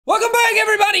Welcome back,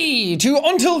 everybody, to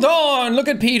Until Dawn. Look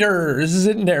at Peter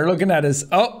sitting there looking at us.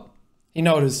 Oh, he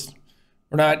noticed.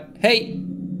 We're not. Hey,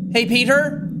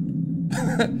 Peter.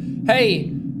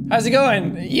 Hey, how's it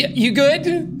going? You good?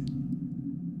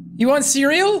 You want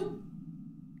cereal?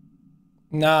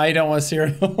 Nah, I don't want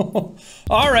cereal.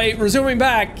 All right, resuming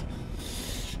back.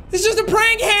 It's just a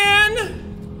prank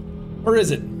hand. Or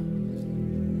is it?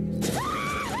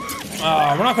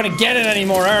 Oh, we're not gonna get it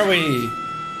anymore, are we?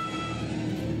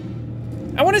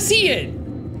 I want to see it.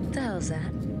 What the hell is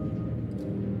that?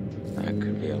 That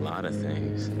could be a lot of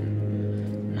things.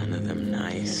 None of them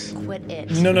nice. Quit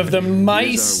it. None of them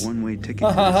mice. Here's our one-way ticket to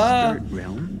the spirit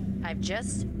realm. I've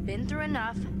just been through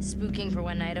enough spooking for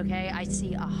one night, okay? I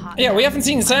see a hot. Yeah, we haven't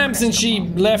seen Sam since she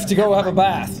left to go have a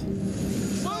bath.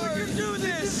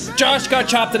 Josh got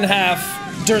chopped in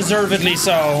half, deservedly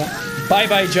so.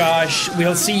 Bye-bye, Josh.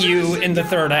 We'll see you in the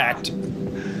third act.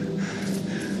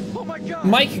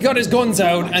 Mike got his guns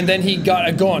out, and then he got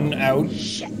a gun out.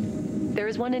 Shit. There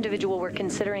is one individual we're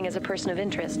considering as a person of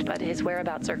interest, but his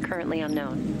whereabouts are currently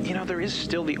unknown. You know, there is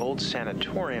still the old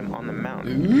sanatorium on the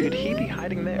mountain. Could he be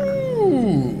hiding there?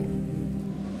 Ooh.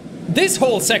 This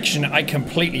whole section I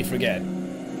completely forget.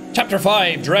 Chapter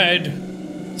 5,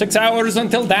 Dread. 6 hours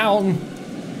until down.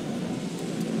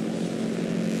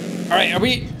 Alright, are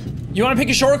we... You want to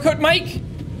pick a shortcut, Mike?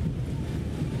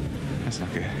 That's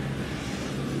not good.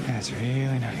 That's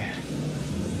really not good.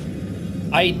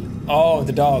 Oh,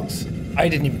 the dogs. I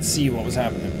didn't even see what was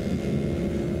happening.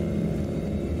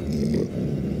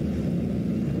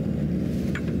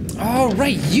 Oh,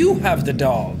 right, you have the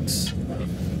dogs.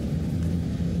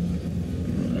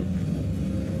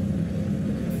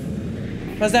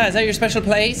 What's that? Is that your special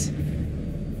place?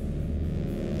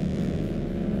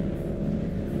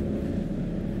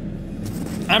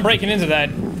 I'm breaking into that.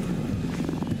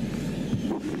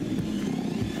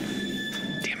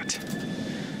 Damn it.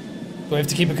 Do I have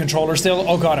to keep a controller still?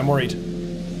 Oh god, I'm worried.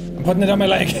 I'm putting it on my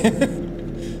leg.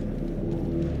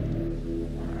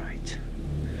 Alright.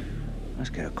 Let's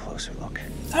get a closer look.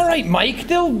 It's alright, Mike.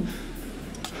 They'll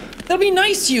be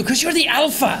nice to you because you're the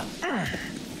alpha.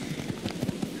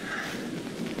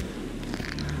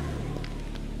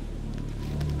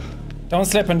 Don't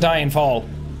slip and die and fall.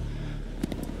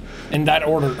 In that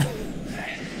order.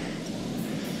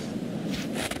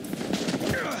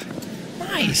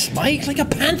 Nice, Mike, like a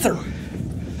panther.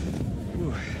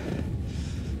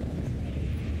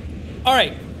 All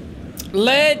right,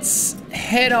 let's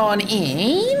head on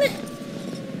in.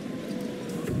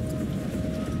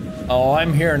 Oh,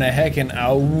 I'm hearing a heckin'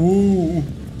 ow.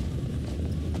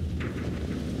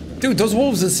 Dude, those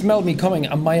wolves have smelled me coming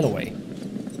a mile away.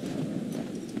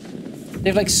 They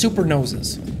have like super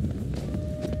noses.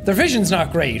 Their vision's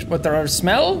not great, but their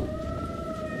smell?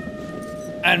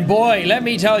 And boy, let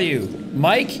me tell you,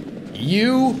 Mike,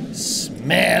 you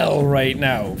smell right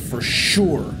now, for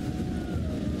sure.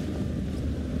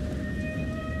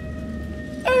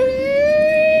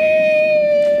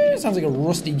 Sounds like a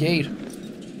rusty gate.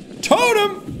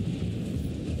 Totem!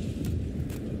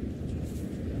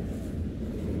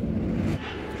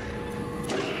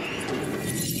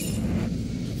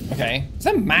 Okay, is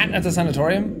that Matt at the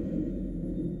sanatorium?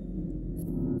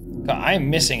 God, I'm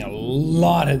missing a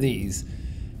lot of these.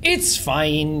 It's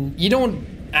fine. You don't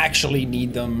actually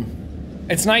need them.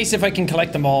 It's nice if I can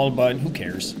collect them all, but who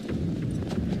cares?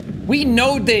 We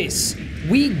know this.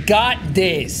 We got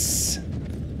this.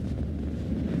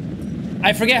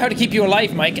 I forget how to keep you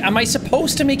alive, Mike. Am I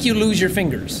supposed to make you lose your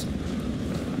fingers?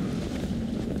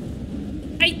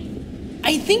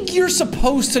 I think you're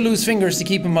supposed to lose fingers to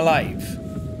keep them alive.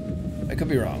 I could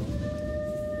be wrong.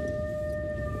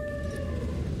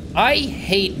 I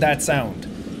hate that sound.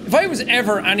 If I was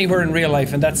ever anywhere in real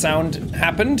life and that sound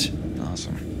happened...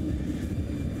 Awesome.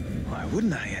 Why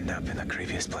wouldn't I end up in the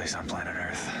creepiest place on planet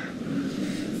Earth?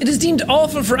 It is deemed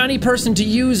awful for any person to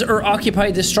use or occupy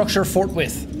this structure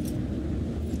forthwith.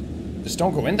 Just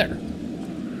don't go in there.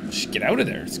 Just get out of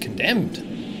there. It's condemned.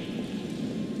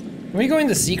 Can we go in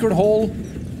the secret hole?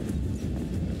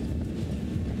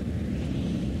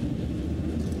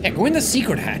 Yeah, go in the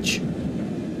secret hatch.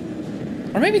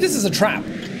 Or maybe this is a trap.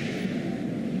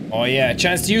 Oh yeah,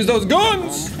 chance to use those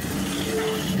guns!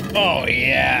 Oh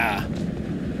yeah.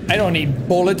 I don't need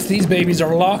bullets, these babies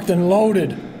are locked and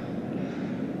loaded.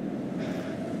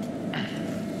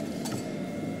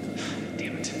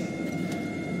 Damn it.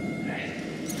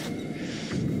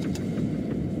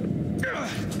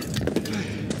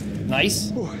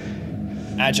 Nice.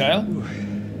 Agile.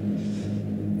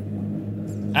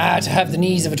 Ah, to have the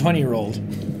knees of a 20-year-old.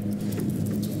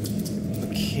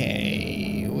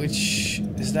 Okay, which...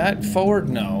 Is that forward?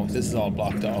 No, this is all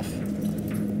blocked off.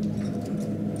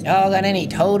 Y'all got any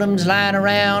totems lying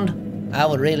around? I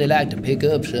would really like to pick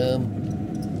up some.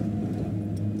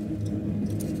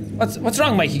 What's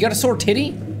wrong, Mike? You got a sore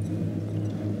titty?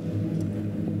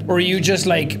 Or are you just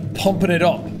like pumping it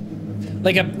up?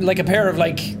 Like a pair of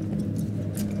like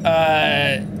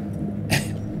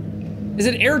is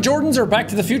it Air Jordans or Back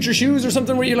to the Future shoes or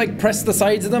something where you like press the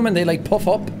sides of them and they like puff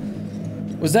up?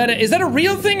 Is that a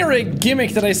real thing or a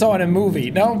gimmick that I saw in a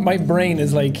movie? Now my brain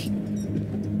is like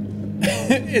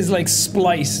is like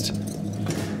spliced.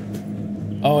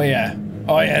 Oh yeah,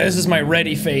 this is my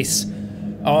ready face.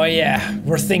 Oh yeah,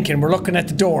 we're looking at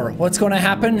the door. What's gonna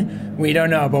happen? We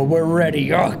don't know, but we're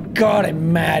ready. Oh God,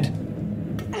 I'm mad.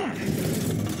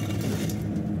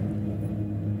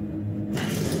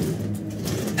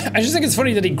 I just think it's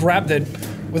funny that he grabbed it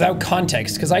without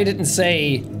context, because I didn't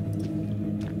say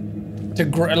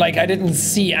to I didn't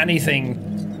see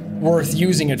anything worth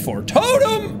using it for.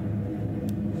 Totem!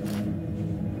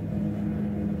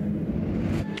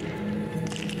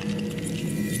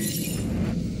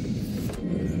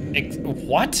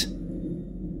 What?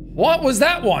 What was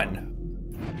that one?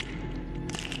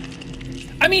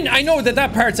 I mean, I know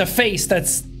that part's a face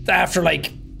that's after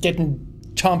like getting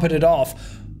chompeted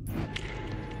off.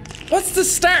 What's the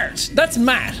start? That's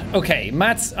Matt. Okay,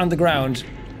 Matt's on the ground.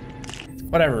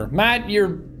 Whatever. Matt,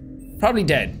 you're probably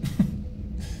dead.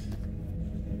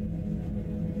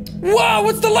 Whoa,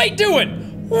 what's the light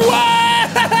doing? Whoa!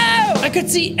 I could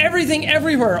see everything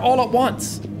everywhere all at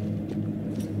once.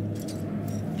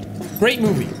 Great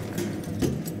movie.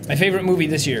 My favorite movie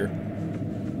this year.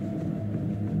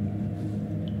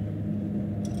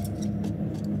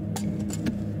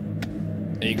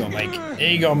 There you go, Mike. There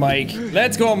you go, Mike.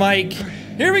 Let's go, Mike.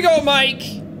 Here we go, Mike.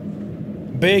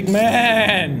 Big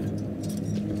man.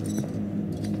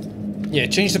 Yeah,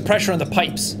 change the pressure on the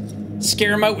pipes.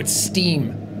 Scare him out with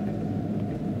steam.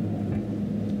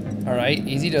 All right,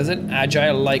 easy does it.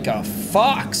 Agile like a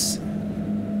fox.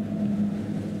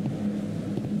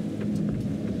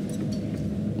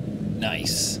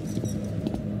 Nice.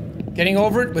 Getting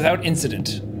over it without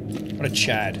incident. What a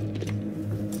Chad.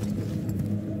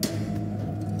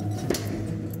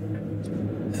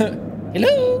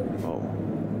 Hello? Oh,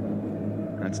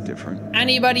 that's different.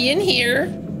 Anybody in here?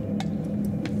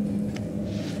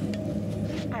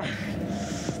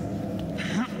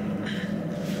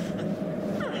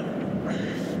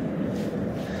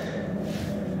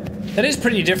 That is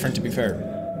pretty different, to be fair.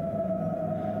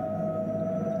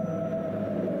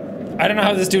 I don't know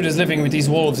how this dude is living with these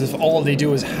wolves if all they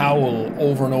do is howl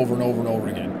over and over and over and over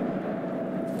again.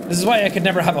 This is why I could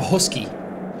never have a husky.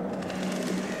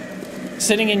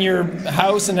 Sitting in your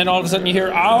house and then all of a sudden you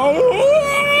hear ow!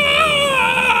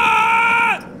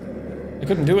 I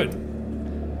couldn't do it.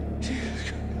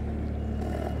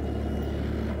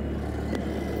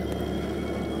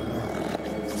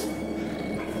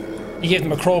 You gave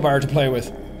them a crowbar to play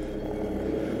with.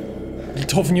 It'll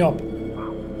toughen you up.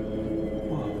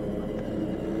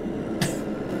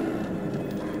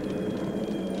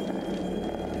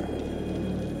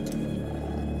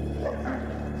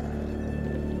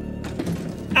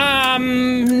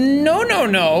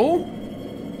 No.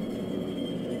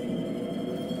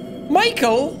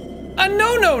 Michael?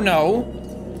 No.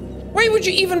 Why would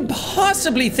you even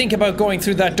possibly think about going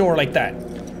through that door like that?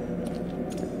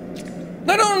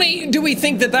 Not only do we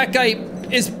think that that guy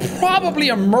is probably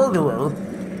a murderer,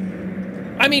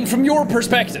 I mean, from your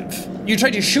perspective, you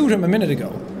tried to shoot him a minute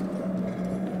ago.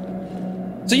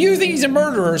 So you think he's a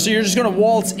murderer, so you're just gonna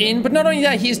waltz in, but not only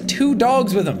that, he has 2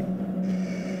 dogs with him.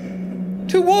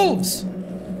 2 wolves.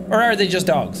 Or are they just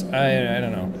dogs? I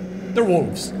don't know. They're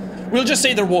wolves. We'll just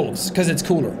say they're wolves, because it's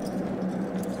cooler.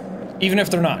 Even if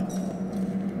they're not.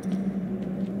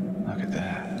 Look at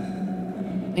that.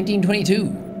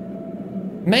 1922.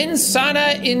 Mens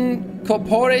sana in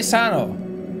corpore sano.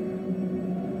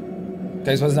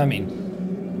 Guys, what does that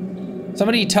mean?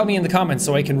 Somebody tell me in the comments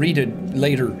so I can read it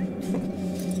later.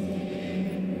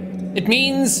 It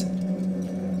means,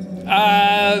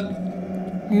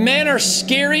 men are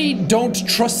scary, don't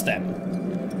trust them.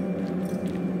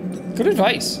 Good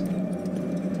advice.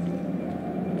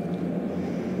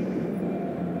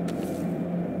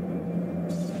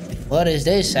 What does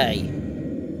this say?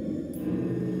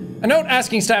 A note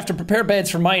asking staff to prepare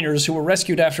beds for miners who were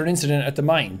rescued after an incident at the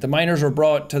mine. The miners were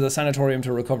brought to the sanatorium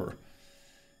to recover.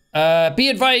 Be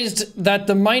advised that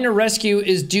the miner rescue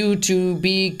is due to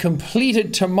be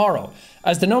completed tomorrow.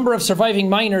 As the number of surviving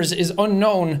miners is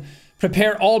unknown,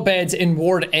 prepare all beds in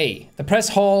Ward A. The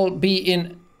press shall be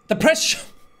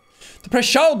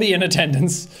in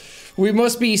attendance. We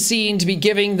must be seen to be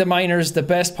giving the miners the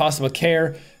best possible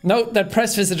care. Note that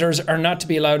press visitors are not to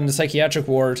be allowed in the psychiatric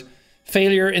ward.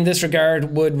 Failure in this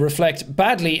regard would reflect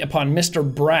badly upon Mr.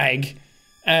 Bragg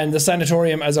and the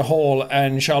sanatorium as a whole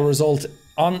and shall result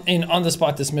in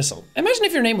on-the-spot dismissal. Imagine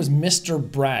if your name was Mr.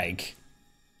 Bragg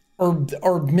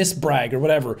or Miss Bragg or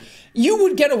whatever. You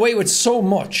would get away with so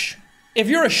much. If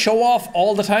you're a show-off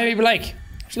all the time, you'd be like,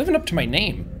 I was living up to my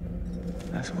name.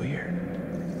 That's weird.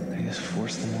 They just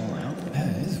forced them all out.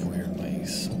 That is weird, Mike.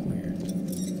 So weird.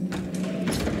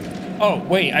 Oh,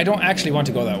 wait, I don't actually want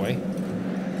to go that way.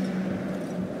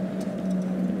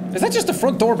 Is that just the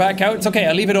front door back out? It's okay,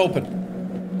 I'll leave it open.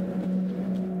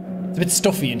 It's a bit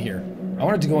stuffy in here. I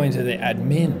wanted to go into the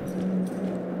admin.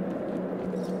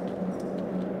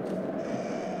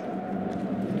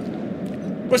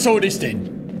 What's all this then?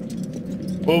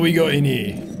 What we got in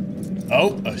here?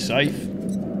 Oh, a safe.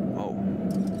 Whoa.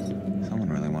 Someone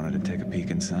really wanted to take a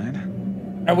peek inside.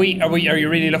 Are you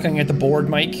really looking at the board,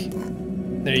 Mike?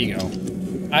 There you go.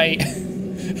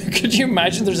 Could you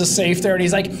imagine there's a safe there and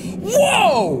he's like,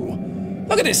 whoa!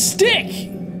 Look at this stick!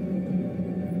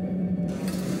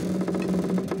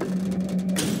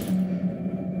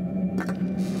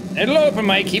 It'll open,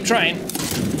 Mike. Keep trying.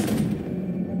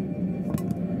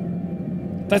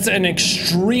 That's an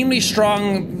extremely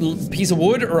strong piece of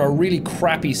wood or a really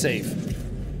crappy safe.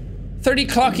 30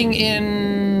 clocking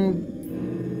in...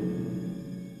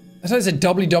 I thought it said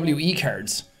WWE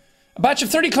cards. A batch of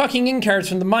 30 clocking in cards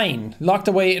from the mine, locked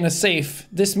away in a safe.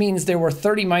 This means there were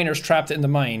 30 miners trapped in the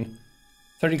mine.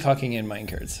 30 clocking in mine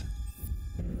cards.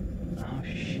 Oh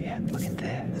shit, look at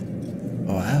this.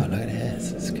 Oh, wow, look at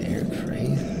this. You're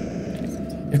crazy.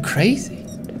 You're crazy.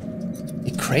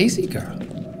 You're crazy, girl.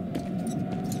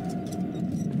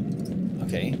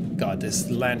 Okay, God, this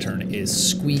lantern is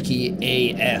squeaky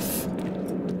AF.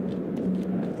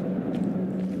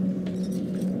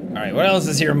 Alright, what else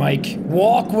is here, Mike?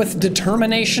 Walk with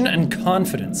determination and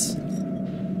confidence.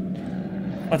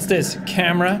 What's this?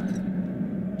 Camera?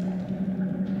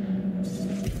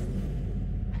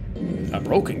 A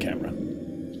broken camera.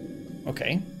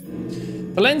 Okay.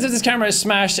 The lens of this camera is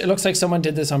smashed. It looks like someone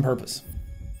did this on purpose.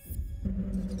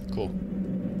 Cool.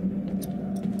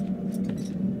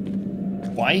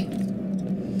 Why?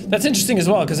 That's interesting as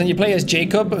well, because then you play as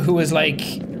Jacob, who is like...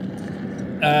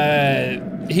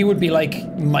 he would be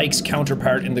like Mike's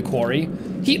counterpart in the quarry.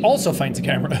 He also finds a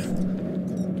camera.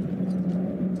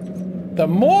 The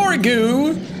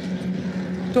Morgue!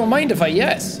 Don't mind if I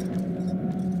yes.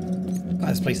 God,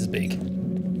 this place is big.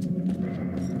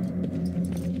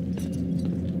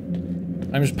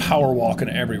 I'm just power walking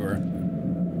everywhere.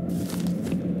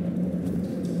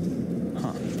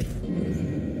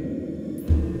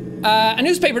 A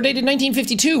newspaper dated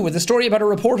 1952 with a story about a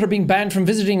reporter being banned from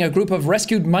visiting a group of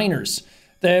rescued miners.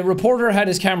 The reporter had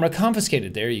his camera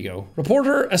confiscated. There you go.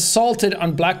 Reporter assaulted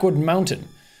on Blackwood Mountain.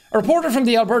 A reporter from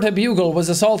the Alberta Bugle was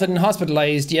assaulted and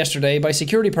hospitalized yesterday by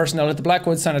security personnel at the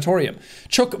Blackwood Sanatorium.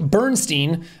 Chuck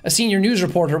Bernstein, a senior news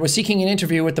reporter, was seeking an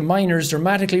interview with the miners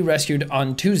dramatically rescued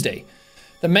on Tuesday.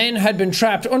 The men had been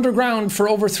trapped underground for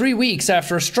over 3 weeks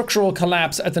after a structural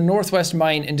collapse at the Northwest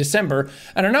Mine in December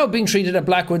and are now being treated at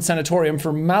Blackwood Sanatorium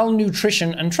for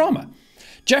malnutrition and trauma.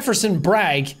 Jefferson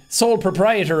Bragg, sole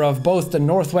proprietor of both the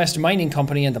Northwest Mining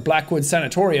Company and the Blackwood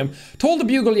Sanatorium, told the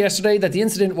Bugle yesterday that the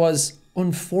incident was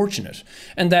unfortunate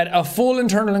and that a full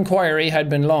internal inquiry had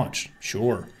been launched.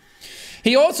 Sure.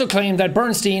 He also claimed that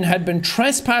Bernstein had been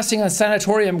trespassing on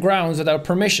sanatorium grounds without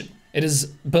permission. It is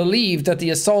believed that the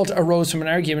assault arose from an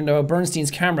argument about Bernstein's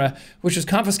camera, which was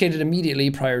confiscated immediately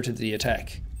prior to the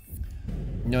attack.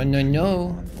 No, no,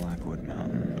 no. Blackwood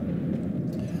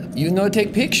Mountain. You no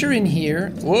take picture in here.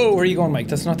 Whoa, where are you going, Mike?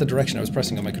 That's not the direction I was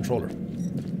pressing on my controller.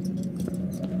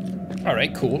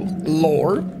 Alright, cool.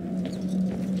 Lore.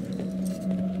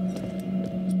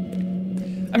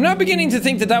 I'm now beginning to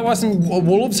think that that wasn't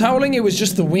wolves howling, it was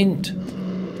just the wind.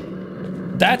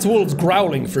 That's wolves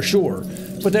growling for sure.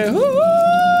 But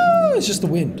it's just the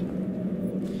wind.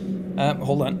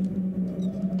 Hold on.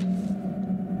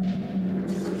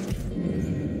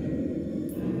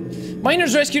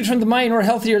 Miners rescued from the mine were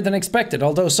healthier than expected,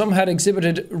 although some had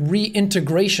exhibited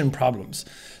reintegration problems.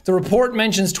 The report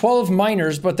mentions 12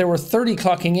 miners, but there were 30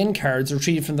 clocking in cards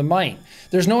retrieved from the mine.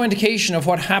 There's no indication of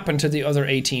what happened to the other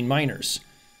 18 miners.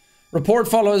 Report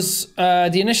follows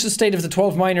the initial state of the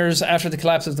 12 miners after the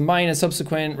collapse of the mine and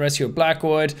subsequent rescue of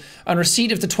Blackwood. On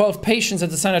receipt of the 12 patients at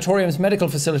the sanatorium's medical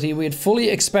facility, we had fully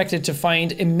expected to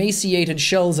find emaciated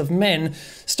shells of men,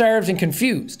 starved and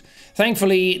confused.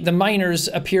 Thankfully, the miners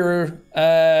appear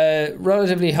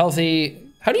relatively healthy.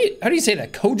 How do you say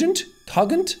that? Cogent?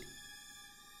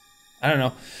 I don't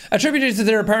know. Attributed to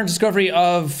their apparent discovery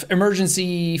of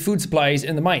emergency food supplies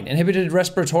in the mine. Inhibited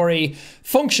respiratory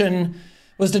function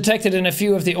was detected in a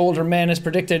few of the older men as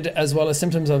predicted, as well as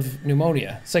symptoms of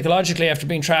pneumonia. Psychologically, after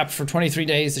being trapped for 23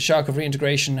 days, the shock of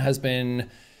reintegration has been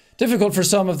difficult for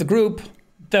some of the group.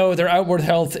 Though their outward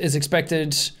health is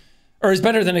expected, or is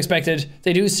better than expected,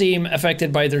 they do seem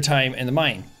affected by their time in the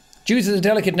mine. Due to the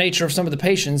delicate nature of some of the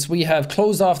patients, we have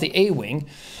closed off the A wing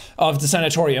of the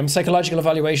sanatorium. Psychological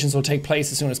evaluations will take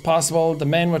place as soon as possible. The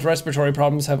men with respiratory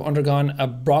problems have undergone a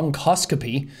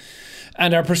bronchoscopy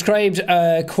and are prescribed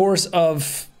a course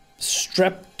of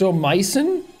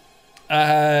streptomycin.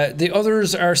 The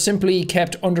others are simply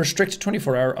kept under strict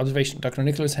 24-hour observation. Dr.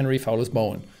 Nicholas Henry Fowlis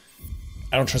Bowen.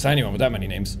 I don't trust anyone with that many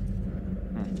names.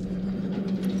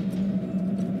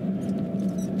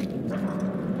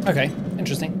 Okay,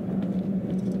 interesting.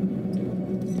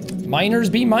 Miners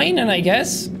be mining, I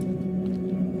guess.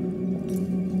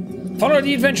 Follow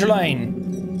the adventure line.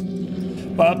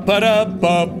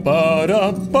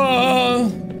 Ba-ba-da-ba-ba-da-ba.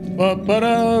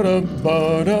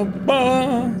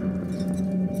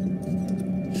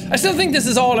 Ba-ba-da-da-ba-da-ba. I still think this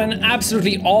is all an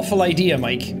absolutely awful idea,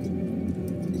 Mike.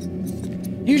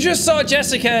 You just saw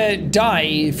Jessica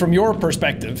die from your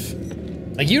perspective.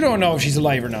 Like, you don't know if she's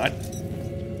alive or not.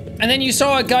 And then you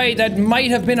saw a guy that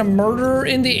might have been a murderer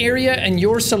in the area, and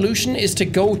your solution is to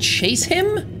go chase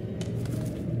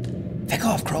him? Feck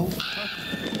off, Crow.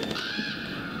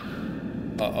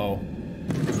 Uh-oh.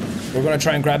 We're gonna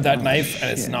try and grab that knife,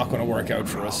 and it's not gonna work out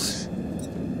for us.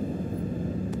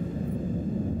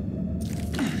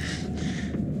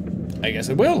 I guess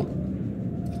it will.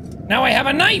 Now I have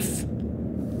a knife!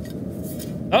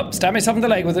 Oh, stab myself in the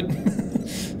leg with it.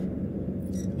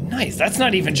 Nice, that's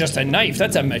not even just a knife,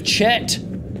 that's a machete.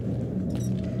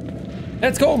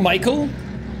 Let's go, Michael.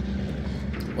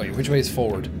 Wait, which way is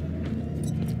forward?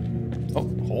 Oh,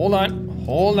 hold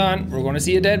on, we're gonna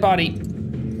see a dead body.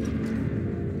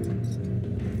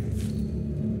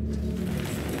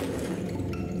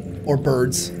 Or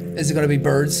birds. Is it gonna be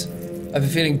birds? I have a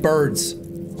feeling birds.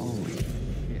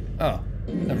 Oh,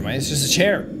 never mind, it's just a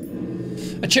chair.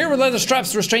 A chair with leather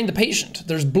straps to restrain the patient.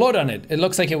 There's blood on it. It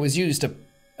looks like it was used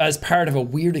as part of a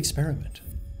weird experiment.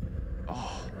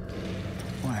 Oh,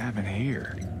 what happened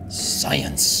here?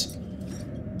 Science.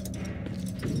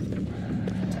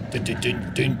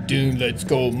 Let's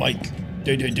go, Mike.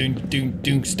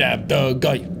 Stab the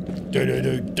guy.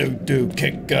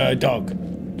 Kick a dog.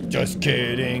 Just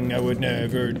kidding, I would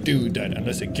never do that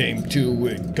unless it came to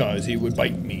it, cause he would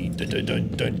bite me.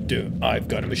 I've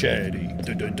got a machete.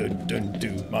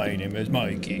 My name is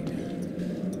Mikey.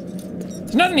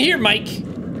 There's nothing here, Mike.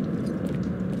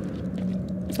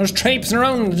 I was traipsing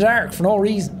around in the dark for no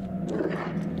reason.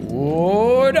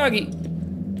 Whoa, doggy.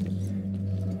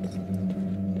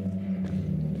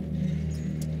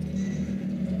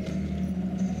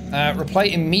 Reply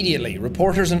immediately.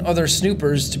 Reporters and other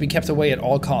snoopers to be kept away at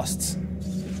all costs.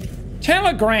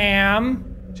 Telegram!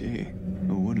 Gee,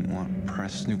 who wouldn't want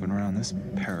press snooping around this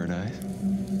paradise?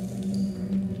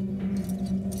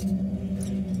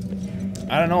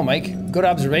 I don't know, Mike. Good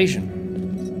observation.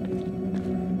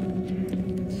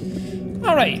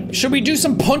 Alright, should we do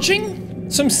some punching?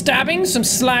 Some stabbing? Some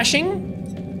slashing?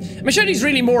 Machete's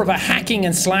really more of a hacking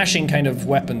and slashing kind of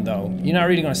weapon, though. You're not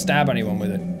really gonna stab anyone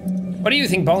with it. What do you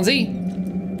think, Bonesy?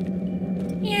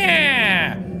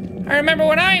 Yeah! I remember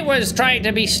when I was trying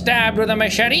to be stabbed with a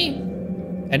machete.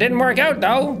 It didn't work out,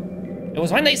 though. It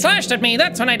was when they slashed at me,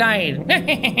 that's when I died.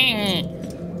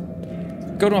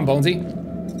 Good one, Bonesy.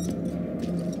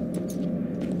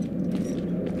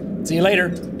 See you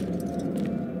later.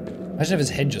 Imagine if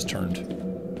his head just turned.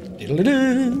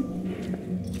 Diddle-doo.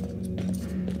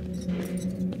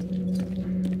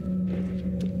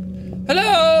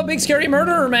 Hello, big scary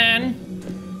murderer man.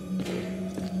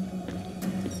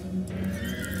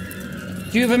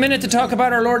 Do you have a minute to talk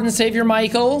about our Lord and Savior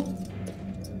Michael?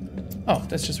 Oh,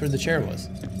 that's just where the chair was.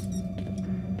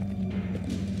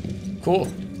 Cool.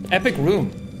 Epic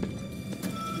room.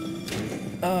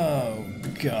 Oh,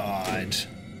 God.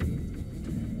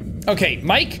 Okay,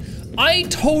 Mike, I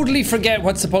totally forget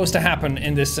what's supposed to happen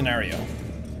in this scenario.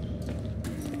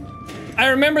 I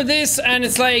remember this, and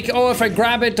it's like, oh, if I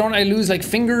grab it, don't I lose, like,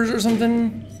 fingers or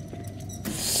something?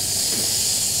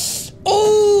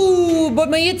 Oh, but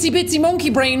my itsy-bitsy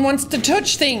monkey brain wants to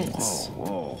touch things.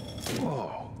 Whoa.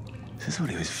 Is this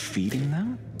what he was feeding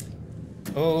them?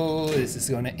 Oh, this is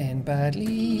gonna end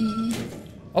badly.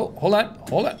 Oh, hold on.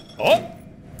 Oh,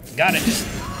 got it.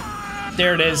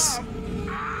 There it is.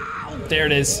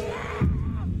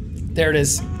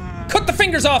 Cut the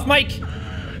fingers off, Mike.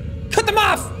 Cut them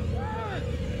off.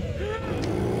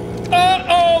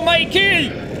 Uh-oh, Mikey!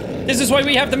 This is why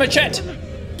we have the machete.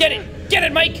 Get it! Get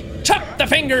it, Mike! Chop the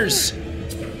fingers!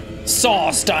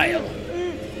 Saw style.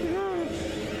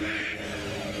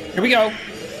 Here we go.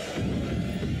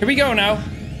 Here we go now.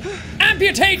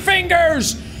 Amputate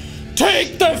fingers!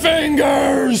 Take the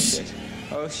fingers!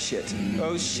 Oh shit.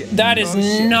 Oh shit. That is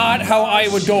not how I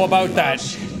would go about that.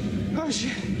 Oh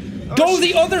shit. Go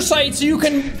the other side so you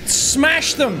can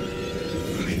smash them.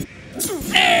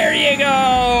 There you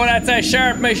go! That's a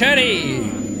sharp machete!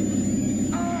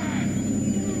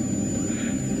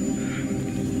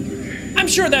 I'm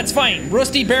sure that's fine.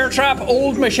 Rusty bear trap,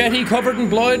 old machete covered in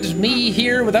blood, me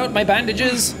here without my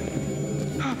bandages.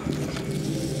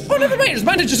 Oh, never mind, there's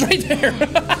bandages right there.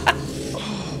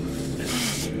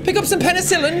 Pick up some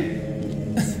penicillin.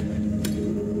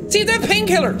 See if they have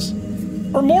painkillers.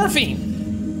 Or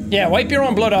morphine. Yeah, wipe your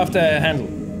own blood off the handle.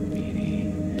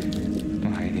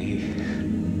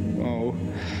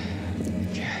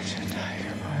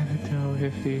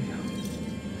 Iffy.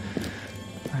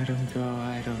 Let him go.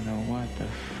 I don't know what the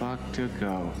fuck to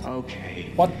go.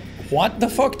 Okay. What the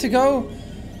fuck to go?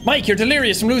 Mike, you're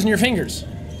delirious from losing your fingers.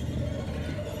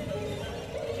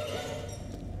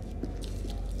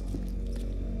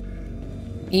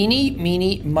 Eeny,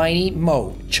 meeny, miny,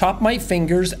 mo. Chop my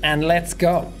fingers and let's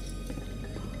go.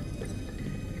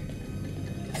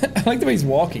 I like the way he's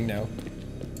walking now.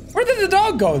 Where did the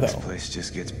dog go, though? This place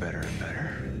just gets better and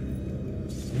better.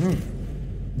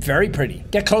 Very pretty.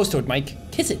 Get close to it, Mike.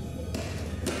 Kiss it.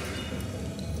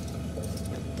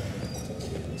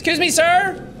 Excuse me,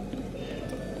 sir?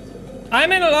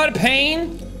 I'm in a lot of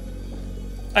pain.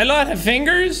 A lot of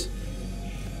fingers.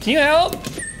 Can you help?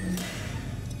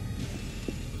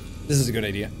 This is a good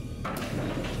idea.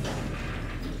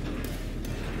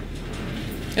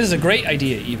 This is a great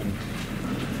idea, even.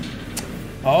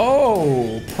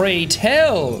 Oh, pray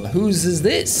tell. Whose is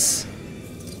this?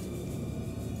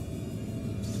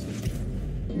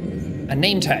 A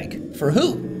name tag. For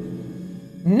who?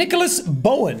 Nicholas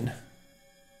Bowen.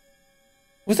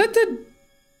 Was that the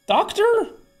doctor?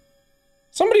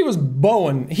 Somebody was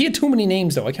Bowen. He had too many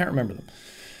names, though. I can't remember them.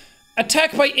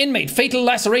 Attack by inmate. Fatal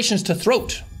lacerations to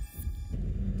throat.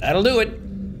 That'll do it.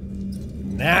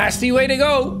 Nasty way to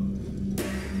go.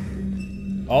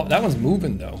 Oh, that one's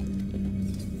moving, though.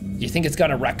 You think it's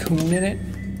got a raccoon in it?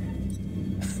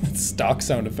 That's stock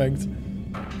sound effects.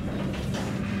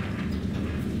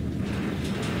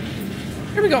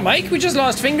 Here we go, Mike. We just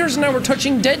lost fingers and now we're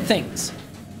touching dead things.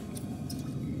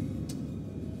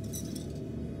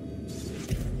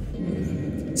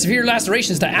 Severe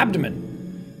lacerations to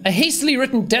abdomen. A hastily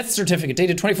written death certificate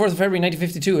dated 24th of February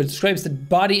 1952. It describes the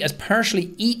body as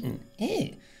partially eaten.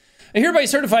 I hereby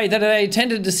certify that I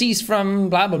intended to cease from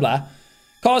blah blah blah.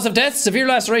 Cause of death, severe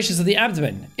lacerations of the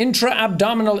abdomen,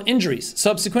 intra-abdominal injuries,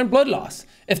 subsequent blood loss.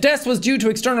 If death was due to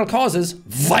external causes,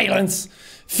 violence.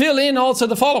 Fill in also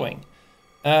the following.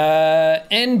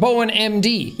 N. Bowen,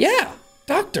 MD. Yeah,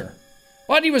 doctor.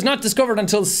 Body was not discovered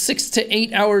until 6 to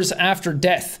 8 hours after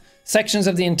death. Sections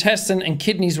of the intestine and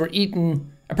kidneys were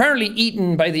eaten, apparently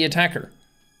eaten by the attacker.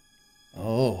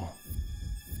 Oh.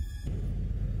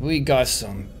 We got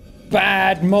some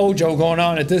bad mojo going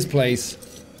on at this place.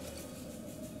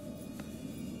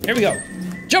 Here we go.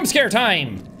 Jump scare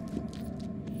time.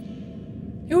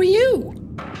 Who are you?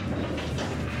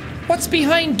 What's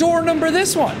behind door number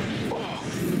this one?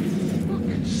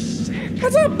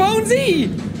 What's up, Bonesy?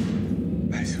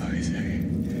 Nice fucking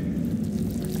second.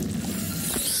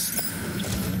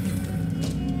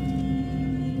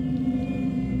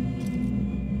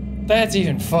 That's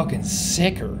even fucking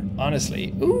sicker,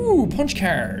 honestly. Ooh, punch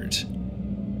card.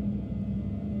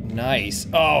 Nice.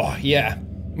 Oh, yeah.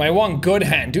 My one good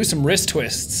hand. Do some wrist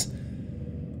twists.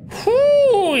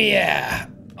 Whoo, yeah.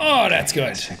 Oh, that's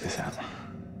good. Check this out.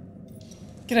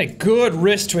 Get a good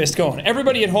wrist twist going.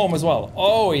 Everybody at home as well.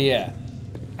 Oh, yeah.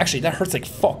 Actually, that hurts like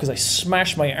fuck because I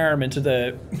smashed my arm into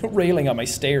the railing on my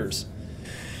stairs.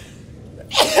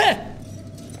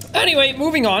 Anyway,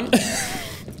 moving on.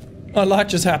 A lot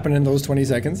just happened in those 20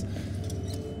 seconds.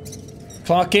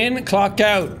 Clock in, clock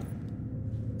out.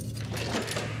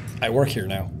 I work here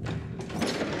now.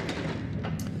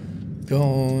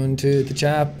 Going to the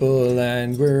chapel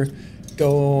and we're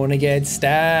gonna get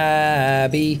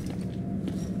stabby.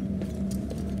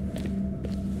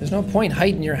 There's no point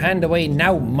hiding your hand away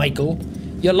now, Michael.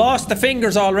 You lost the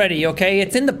fingers already, okay?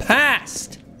 It's in the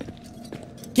past.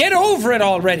 Get over it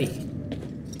already.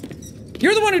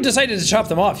 You're the one who decided to chop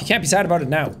them off. You can't be sad about it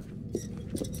now.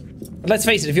 But let's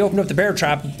face it, if you opened up the bear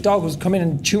trap, the dog was coming in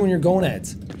and chewing your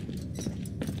gonads.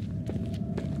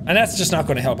 And that's just not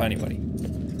going to help anybody.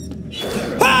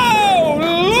 Oh,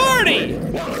 lordy!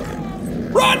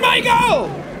 Run, Michael!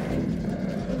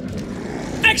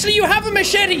 Actually, you have a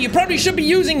machete. You probably should be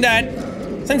using that,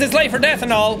 since it's life or death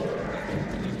and all.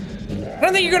 I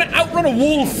don't think you're gonna outrun a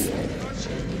wolf.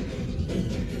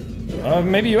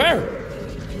 Maybe you are.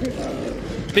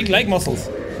 Big leg muscles.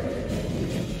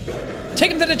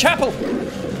 Take him to the chapel.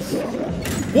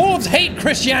 Wolves hate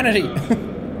Christianity.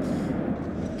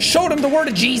 Show them the word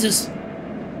of Jesus.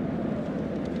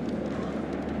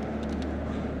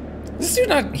 Does this dude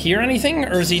not hear anything,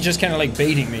 or is he just kind of like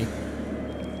baiting me?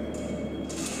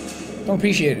 Don't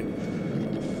appreciate it.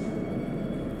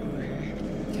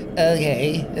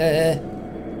 Okay,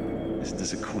 This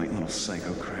is a quaint little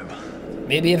psycho crib.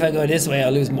 maybe if I go this way,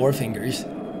 I'll lose more fingers.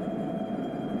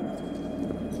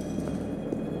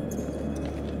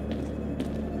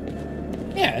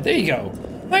 Yeah, there you go.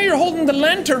 Now you're holding the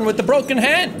lantern with the broken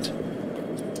hand.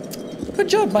 Good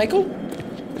job, Michael.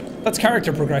 That's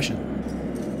character progression.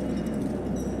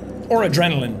 Or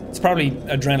adrenaline. It's probably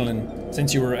adrenaline,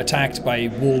 since you were attacked by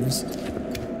wolves.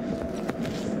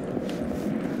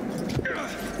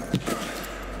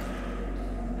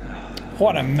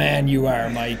 What a man you are,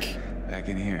 Mike. Back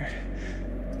in here.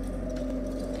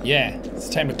 Yeah, it's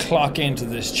time to clock into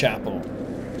this chapel.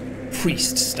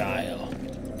 Priest style.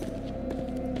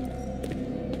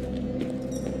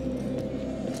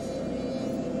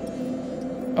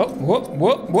 Oh, whoop,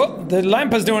 whoop, whoop. The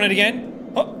lamp is doing it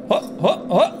again. Oh, oh, oh,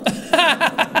 oh.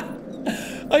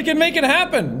 I can make it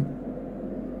happen.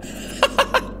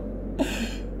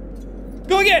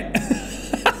 Go again.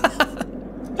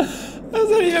 How does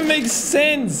that even make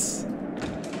sense?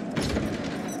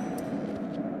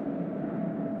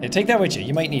 Hey, take that with you.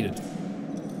 You might need it.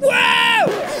 Whoa!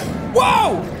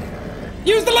 Whoa!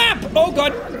 Use the lamp! Oh,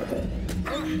 God.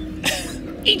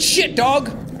 Eat shit, dog.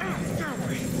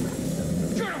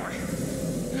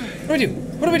 What do we do?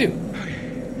 What do we do?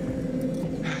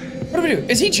 What do we do?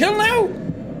 Is he chill now?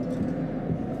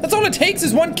 That's all it takes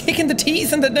is one kick in the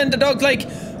teeth and then the dog's like,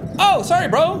 oh, sorry,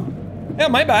 bro. Yeah,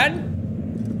 my bad.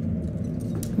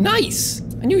 Nice.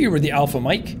 I knew you were the alpha,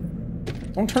 Mike.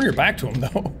 Don't turn your back to him,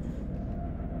 though.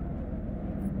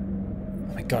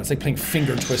 Oh my God, it's like playing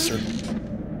finger twister.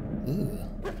 Ooh,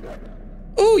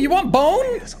 ooh, you want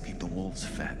bone? This'll keep the wolves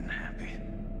fat and happy.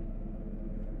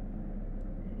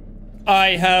 I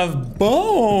have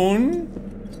bone.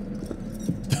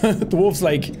 The wolf's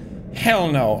like,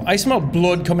 hell no. I smell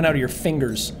blood coming out of your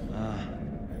fingers.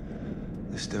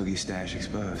 The stogie stash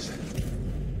exposed.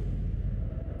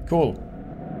 Cool.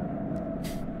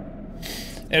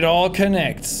 It all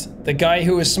connects. The guy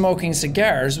who was smoking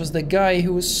cigars was the guy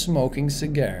who was smoking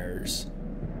cigars.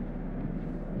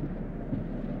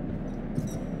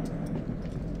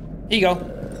 Here you go.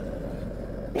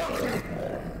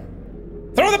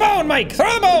 Throw the bone, Mike!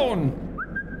 Throw the bone!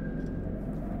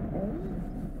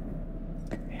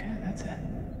 Yeah, that's it.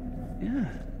 Yeah.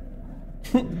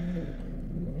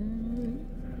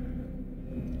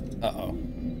 Uh-oh.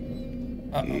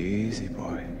 Uh-oh. Easy,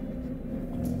 boy.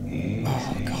 Easy.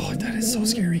 Oh God, that is so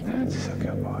scary. That's a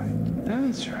good boy.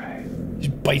 That's right. He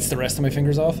just bites the rest of my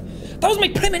fingers off. That was my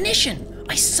premonition!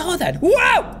 I saw that!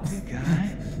 Whoa! Good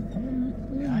guy.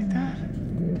 You like that?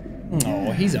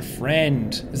 Oh, he's a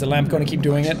friend. Is the lamp going to keep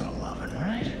doing it? Loving,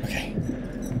 right? Okay.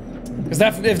 Because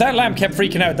if that lamp kept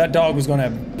freaking out, that dog was going to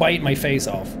bite my face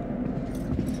off.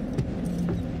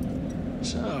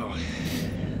 So,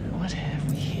 what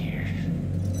have we here?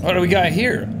 What do we got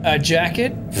here? A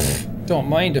jacket? Pfft, don't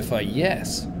mind if I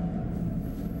yes.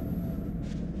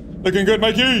 Looking good,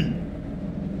 Mikey!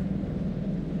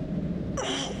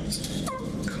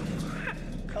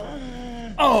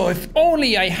 Oh, if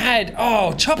only I had...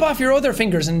 Oh, chop off your other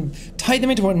fingers and tie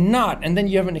them into a knot, and then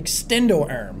you have an extendo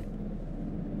arm.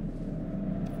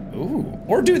 Ooh.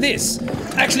 Or do this.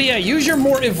 Actually, yeah, use your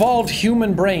more evolved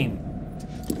human brain.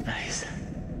 Nice.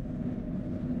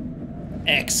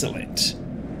 Excellent.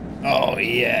 Oh,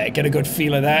 yeah, get a good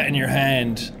feel of that in your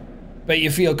hand. Bet you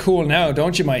feel cool now,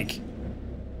 don't you, Mike?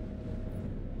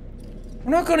 We're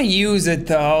not gonna use it,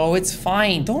 though. It's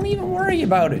fine. Don't even worry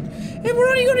about it. Hey, we're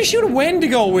only gonna shoot a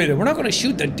Wendigo with it. We're not gonna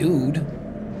shoot the dude.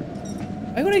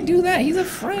 Why would I do that? He's a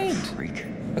friend. Freak.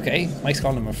 Okay, Mike's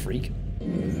calling him a freak.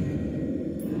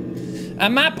 A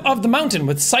map of the mountain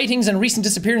with sightings and recent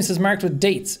disappearances marked with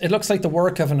dates. It looks like the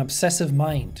work of an obsessive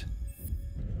mind.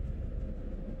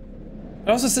 It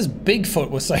also says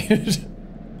Bigfoot was sighted.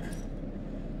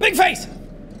 Big face!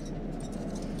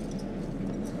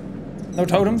 No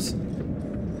totems?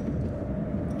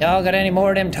 Y'all got any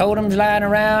more of them totems lying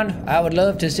around? I would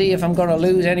love to see if I'm gonna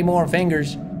lose any more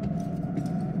fingers.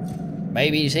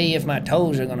 Maybe see if my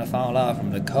toes are gonna fall off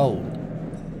from the cold.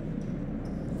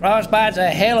 Frostbite's a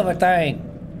hell of a thing.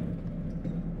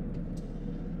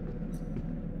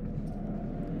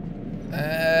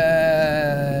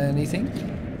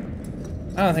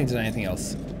 I don't think there's anything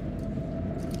else.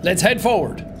 Let's head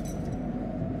forward.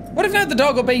 What if now the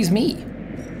dog obeys me?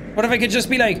 What if I could just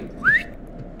be like,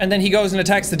 and then he goes and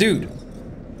attacks the dude?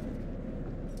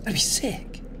 That'd be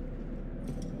sick.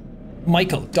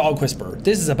 Michael, dog whisperer.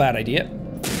 This is a bad idea.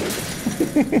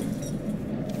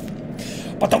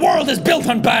 But the world is built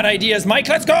on bad ideas, Mike.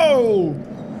 Let's go!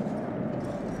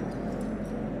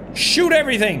 Shoot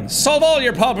everything. Solve all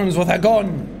your problems with a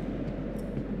gun.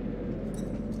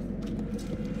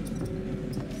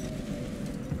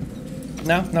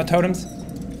 No? No totems?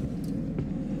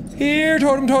 Here,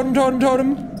 totem, totem, totem,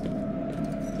 totem.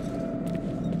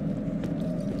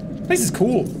 This is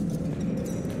cool.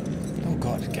 Oh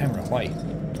god, camera, why?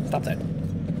 Stop that.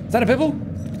 Is that a Bibble?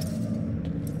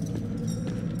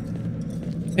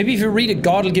 Maybe if you read it,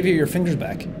 God will give you your fingers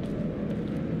back.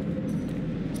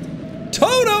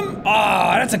 Totem!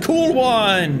 Ah, that's a cool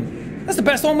one! That's the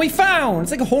best one we found!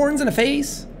 It's like horns and a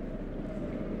face.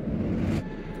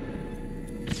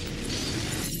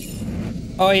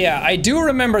 Oh yeah, I do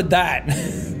remember that.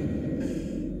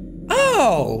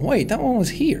 Oh, wait, that one was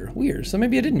here. Weird, so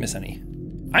maybe I didn't miss any.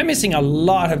 I'm missing a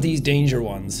lot of these danger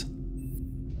ones.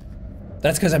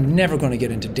 That's because I'm never going to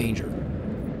get into danger.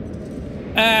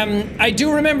 I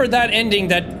do remember that ending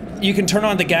that you can turn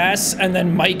on the gas and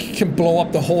then Mike can blow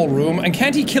up the whole room. And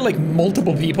can't he kill like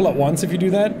multiple people at once if you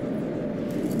do that?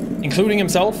 Including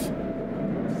himself?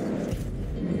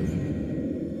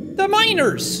 The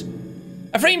miners!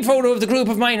 A framed photo of the group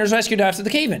of miners rescued after the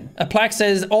cave-in. A plaque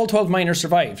says all 12 miners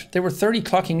survived. There were 30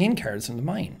 clocking in cards from the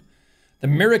mine. The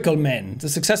Miracle Men, the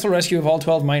successful rescue of all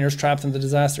 12 miners trapped in the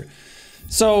disaster.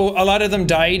 So a lot of them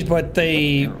died, but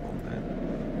they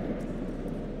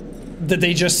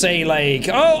just say like,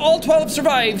 oh, all 12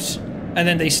 survived, and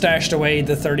then they stashed away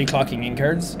the 30 clocking in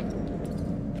cards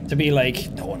to be like,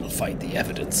 no one will find the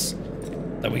evidence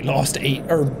that we lost 8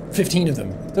 or 15 of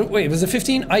them. Wait, was it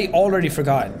 15? I already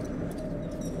forgot.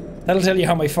 That'll tell you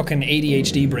how my fucking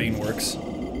ADHD brain works.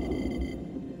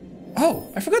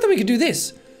 Oh, I forgot that we could do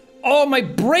this. Oh, my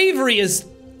bravery is...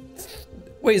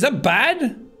 Wait, is that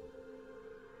bad?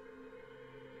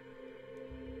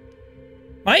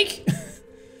 Mike?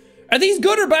 Are these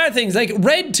good or bad things? Like,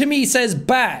 red to me says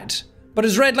bad. But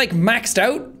is red, like, maxed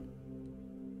out?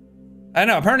 I don't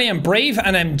know, apparently I'm brave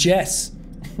and I'm Jess.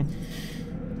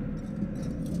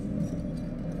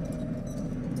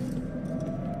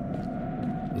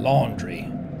 Laundry.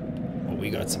 Well, we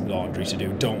got some laundry to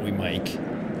do, don't we, Mike?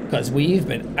 Because we've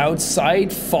been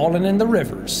outside falling in the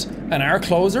rivers, and our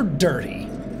clothes are dirty.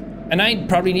 And I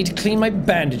probably need to clean my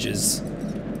bandages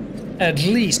at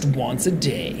least once a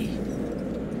day.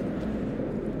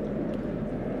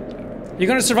 You're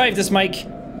gonna survive this, Mike.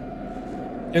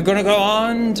 You're gonna go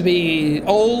on to be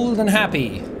old and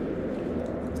happy.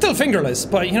 Still fingerless,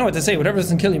 but you know what they say, whatever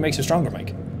doesn't kill you makes you stronger,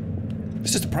 Mike.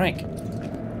 It's just a prank.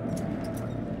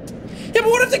 Yeah,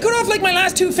 but what if they cut off, like, my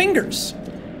last 2 fingers?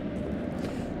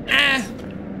 Ah.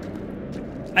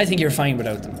 I think you're fine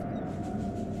without them.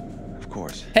 Of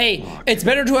course. Hey, it's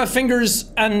better to have fingers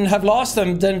and have lost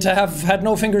them than to have had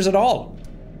no fingers at all.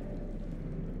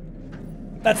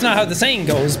 That's not how the saying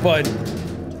goes, but...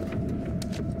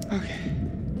 Okay.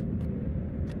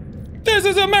 This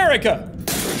is America!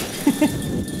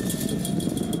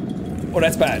 Oh,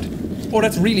 that's bad. Oh,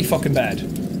 that's really fucking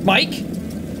bad. Mike?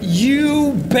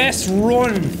 You best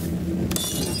run.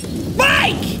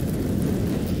 Mike!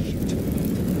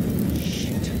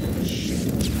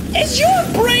 Is your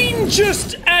brain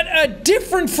just at a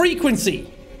different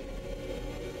frequency?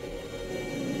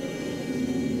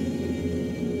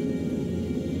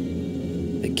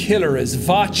 The killer is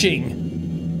watching.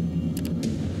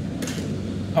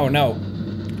 Oh no.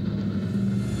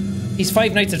 He's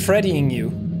Five Nights at Freddying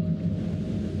you.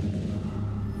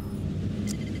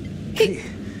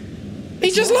 He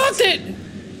just locked it!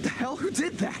 The hell? Who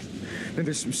did that? Man,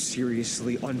 there's some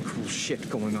seriously uncool shit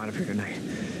going on up here tonight.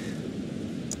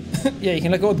 Yeah, you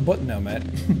can let go of the button now, Matt.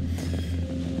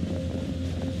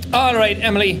 Alright,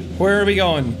 Emily, where are we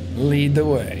going? Lead the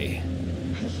way.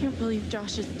 I can't believe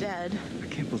Josh is dead. I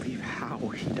can't believe how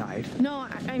he died. No,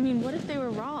 I mean, what if they were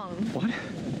wrong? What?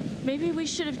 Maybe we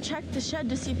should have checked the shed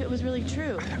to see if it was really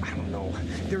true. I don't know.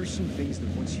 There are some things that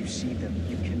once you see them,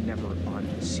 you can never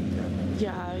unsee them.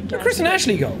 Yeah, I guess. Where'd Chris and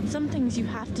Ashley go? Some things you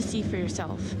have to see for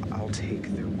yourself. I'll take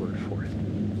their word for it.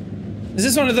 Is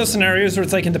this one of those scenarios where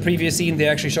it's like in the previous scene they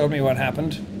actually showed me what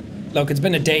happened? Look, it's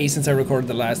been a day since I recorded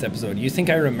the last episode. You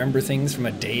think I remember things from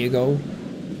a day ago?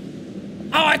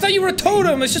 Oh, I thought you were a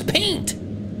totem! It's just paint!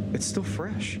 It's still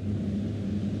fresh.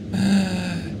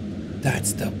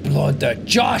 That's the blood that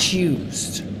Josh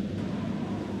used.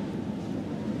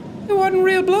 It wasn't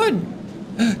real blood.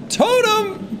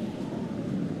 Totem!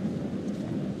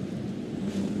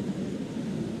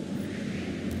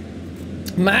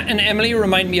 Matt and Emily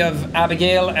remind me of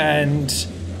Abigail and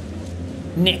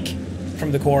Nick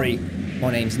from The Quarry.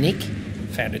 My name's Nick.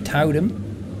 Found a totem.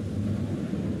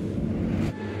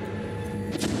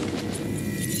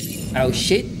 Oh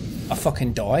shit. I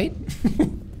fucking died.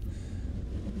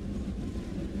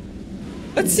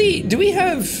 Let's see. Do we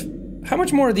have... How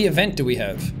much more of the event do we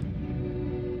have?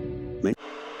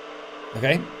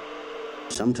 Okay.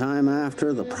 Sometime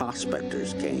after, the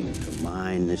prospectors came to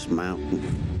mine this mountain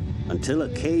until a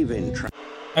cave-in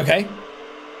okay.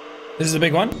 This is a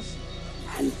big one.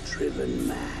 and driven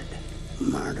mad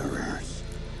murderers,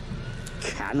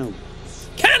 cannibals,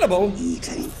 Cannibal?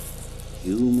 eating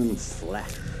human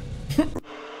flesh.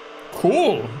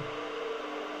 Cool.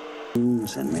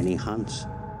 And many hunts.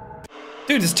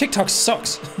 Dude, this TikTok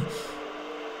sucks.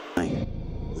 A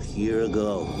year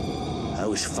ago, I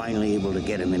was finally able to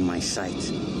get him in my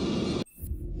sights.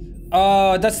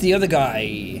 That's the other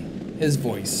guy. His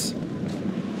voice.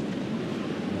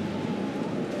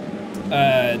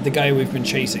 The guy we've been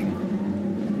chasing.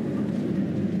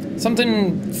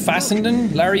 Something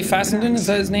Fassenden? Larry Fassenden? Is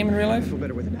that his name in real life? I feel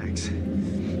better with an axe.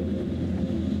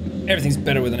 Everything's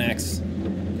better with an axe.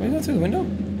 Can we go through the window?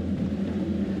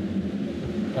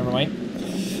 Never mind.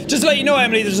 Just to let you know,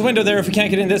 Emily, there's a window there if we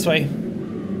can't get in this way.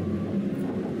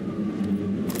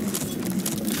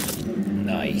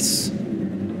 Nice.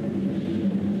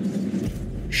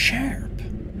 Sharp.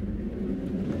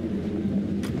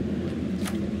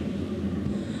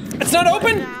 It's not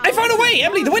open! I found a way!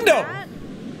 Emily, the window!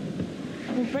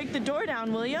 We'll break the door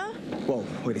down, will ya? Whoa,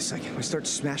 wait a second. If we start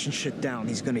smashing shit down,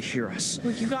 he's gonna hear us.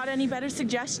 Well, you got any better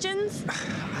suggestions?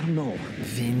 I don't know.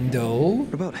 Window?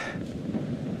 What about...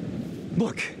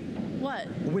 Look, What?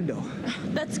 a window.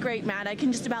 That's great, Matt. I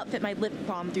can just about fit my lip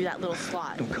balm through that little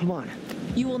slot. No, come on.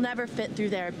 You will never fit through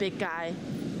there, big guy.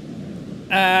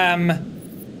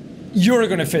 You're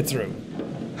gonna fit through.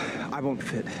 I won't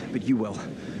fit, but you will.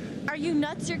 Are you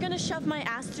nuts? You're gonna shove my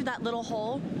ass through that little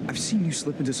hole? I've seen you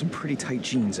slip into some pretty tight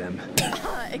jeans, Em.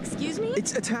 Excuse me?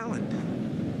 It's a talent.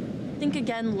 Think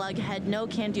again, lughead. No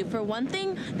can do. For one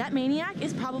thing, that maniac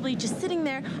is probably just sitting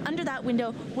there under that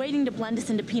window waiting to blend us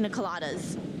into pina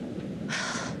coladas.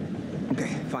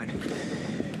 Okay, fine.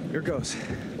 Here goes.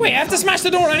 Wait, I have to smash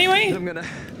the door anyway? I'm gonna...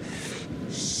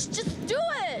 Shh, just do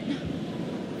it!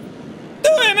 Do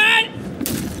it, man!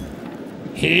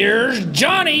 Here's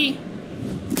Johnny!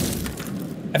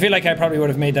 I feel like I probably would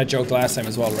have made that joke last time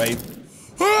as well, right?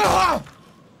 Ah!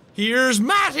 Here's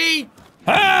Matty!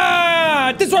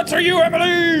 Ah! This one's for you,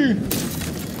 Emily!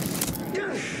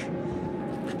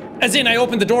 As in, I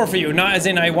opened the door for you, not as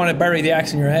in I want to bury the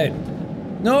axe in your head.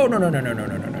 No, no, no, no, no, no,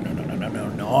 no, no, no, no, no, no, no,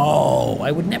 no.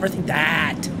 I would never think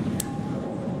that.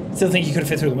 Still think you could have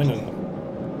fit through the window, though.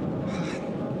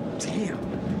 Damn.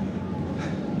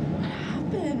 What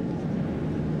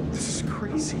happened? This is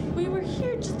crazy. We were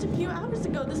here just a few hours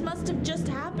ago. This must have just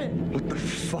happened. What the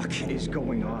fuck is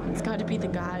going on? It's got to be the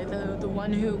guy, the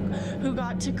one who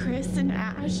got to Chris and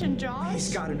Ash and Josh.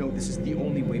 He's gotta know this is the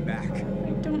only way back.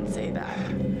 Don't say that.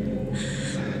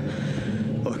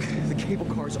 Look, the cable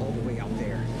car's all the way out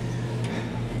there.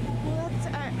 Well,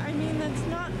 I mean, that's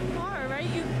not far, right?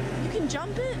 You can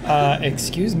jump it?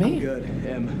 Excuse me? Good,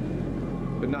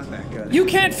 but not that good. You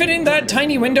can't fit in that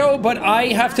tiny window, but I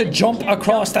have to jump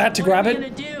across that to grab it? I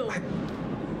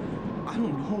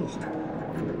don't know.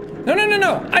 No, no, no,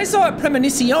 no. I saw a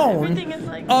premonition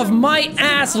of my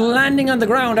ass landing on the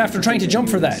ground after trying to jump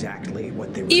for that. Exactly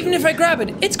what they were Even if I grab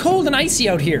it, it's cold and icy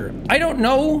out here. I don't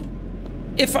know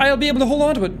if I'll be able to hold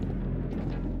on to it.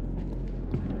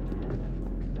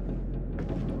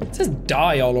 It says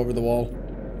die all over the wall.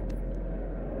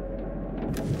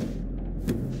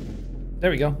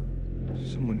 There we go.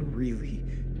 Someone really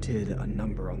did a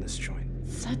number on this joint.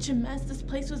 Such a mess. This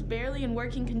place was barely in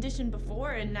working condition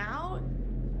before, and now...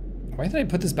 Why did I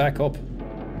put this back up?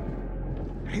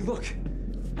 Hey, look!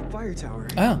 Fire tower.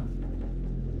 Ah.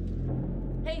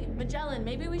 Hey, Magellan,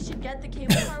 maybe we should get the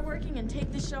cable car working and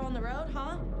take this show on the road,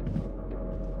 huh?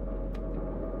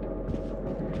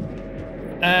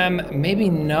 Maybe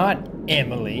not,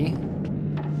 Emily.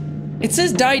 It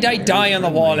says die, die, die on the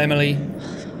wall, Emily.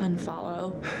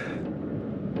 Unfollow.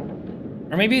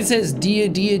 Or maybe it says dia,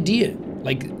 dia, dia.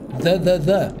 Like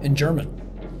the in German.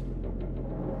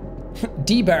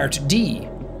 D bar to D.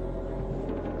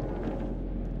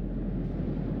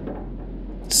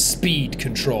 Speed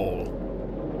control.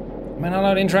 Am I not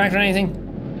allowed to interact or anything?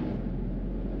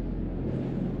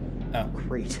 Oh.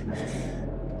 Great.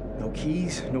 No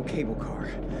keys, no cable car.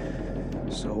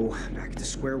 So, back to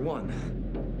square one.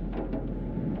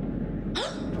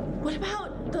 What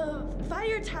about the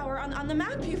fire tower on the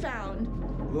map you found?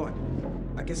 Well,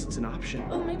 I guess it's an option.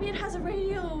 Oh, maybe it has a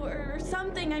radio or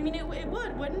something. I mean, it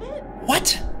would, wouldn't it?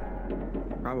 What?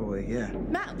 Probably, yeah.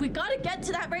 Matt, we gotta get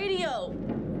to that radio.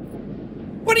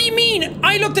 What do you mean?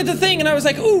 I looked at the thing and I was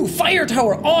like, ooh, fire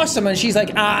tower, awesome. And she's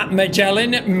like,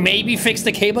 Magellan, maybe fix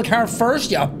the cable car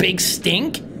first, you big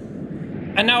stink.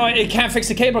 And now it can't fix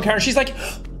the cable car. And she's like,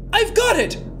 I've got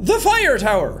it, the fire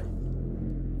tower.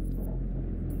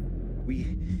 We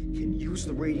can use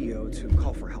the radio to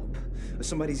call for help.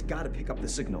 Somebody's got to pick up the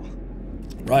signal.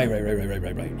 Right,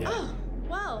 yeah. Oh,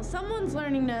 well, someone's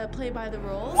learning to play by the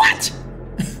rules. What?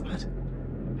 What?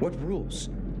 What rules?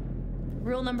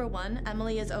 Rule number 1,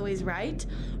 Emily is always right.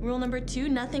 Rule number 2,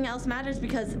 nothing else matters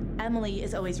because Emily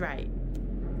is always right.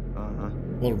 Uh-huh.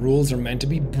 Well, rules are meant to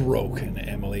be broken,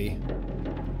 Emily.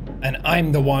 And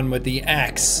I'm the one with the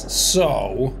axe,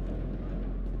 so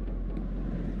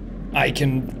I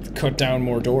can cut down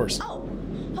more doors. Oh,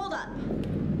 hold up.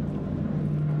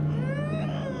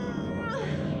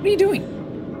 What are you doing?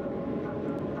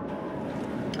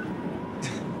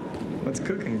 What's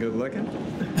cooking? Good looking?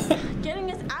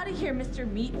 Getting us out of here,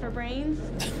 Mr. Meat for Brains.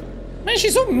 Man,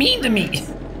 she's so mean to me.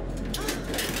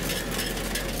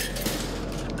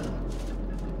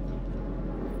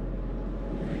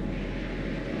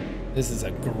 This is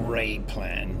a great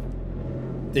plan.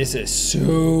 This is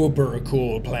super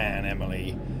cool plan,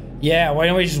 Emily. Yeah, why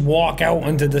don't we just walk out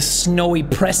into the snowy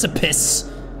precipice?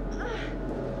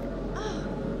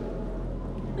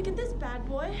 Look at this bad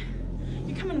boy.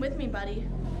 You're coming with me, buddy.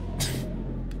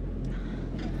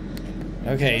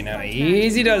 Okay, now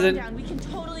easy does it. We can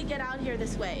totally get out here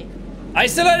this way. I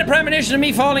still had a premonition of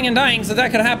me falling and dying, so that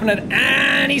could happen at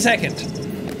any second.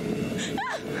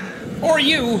 Or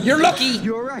you're lucky.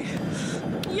 You all right?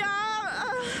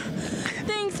 Yeah,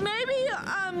 thanks. Maybe,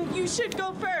 you should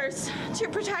go first to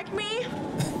protect me.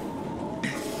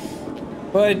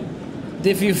 But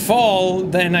if you fall,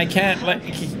 then I can't, like,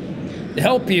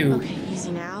 help you. Okay,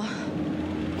 easy now.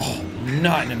 Oh,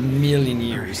 not in a million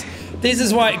years. This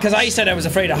is why, because I said I was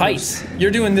afraid of heights.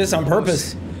 You're doing this on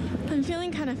purpose. I'm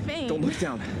feeling kind of faint. Don't look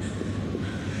down.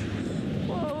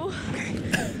 Whoa.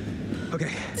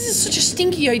 Okay. This is such a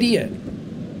stinky idea.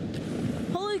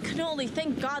 Holy cannoli,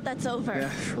 thank God that's over. Yeah,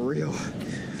 for real.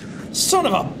 Son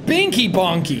of a binky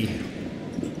bonky.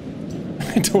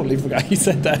 I totally forgot he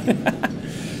said that.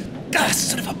 God,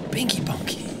 son of a binky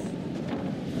bonky.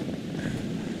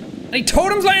 Any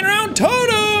totems lying around?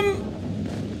 Totem!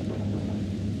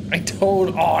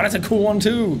 Oh, that's a cool one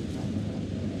too.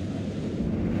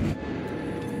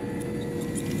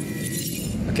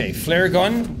 Okay, flare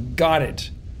gun, got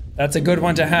it. That's a good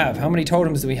one to have. How many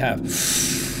totems do we have?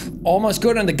 Almost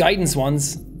good on the guidance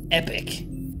ones. Epic.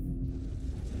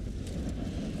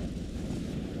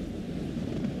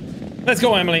 Let's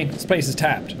go, Emily. This place is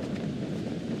tapped.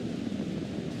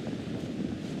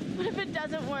 What if it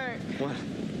doesn't work? What?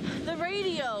 The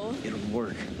radio. It'll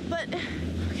work. But,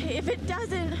 okay, if it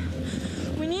doesn't,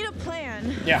 we need a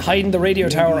plan. Yeah, hide in the radio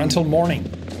tower until morning.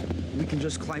 We can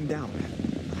just climb down.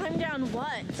 Climb down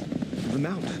what? The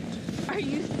mountain. Are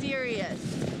you serious?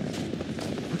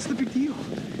 What's the big deal?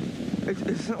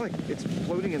 It's not like it's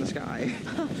floating in the sky.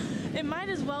 It might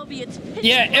as well be. It's pitch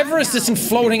Yeah, black Everest out. isn't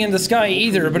floating in the sky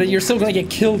either, but you're still gonna get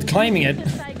killed climbing it. The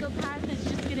psychopath is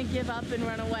just gonna give up and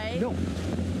run away. No.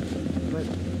 But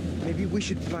maybe we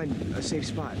should find a safe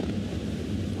spot.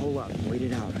 Hold up, wait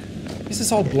it out. This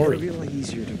is all blurry. It'll be a lot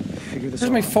easier to figure this out.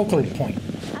 Where's my focal point?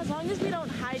 As long as we don't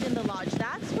hide in the lodge,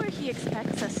 that's where he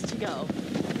expects us to go.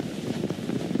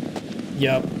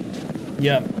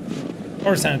 Yep.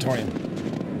 Or sanatorium.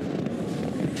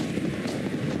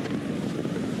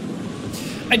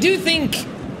 I do think,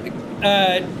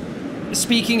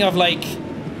 speaking of like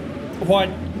what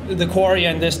the quarry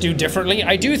and this do differently,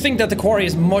 I do think that the quarry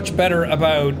is much better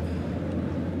about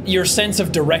your sense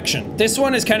of direction. This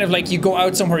one is kind of like you go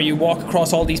out somewhere, you walk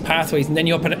across all these pathways, and then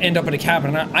you end up at a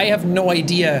cabin. And I have no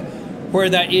idea where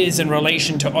that is in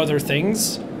relation to other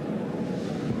things.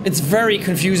 It's very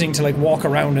confusing to like walk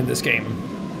around in this game.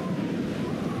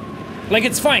 Like,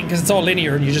 it's fine because it's all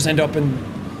linear and you just end up in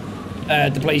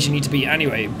the place you need to be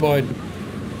anyway, but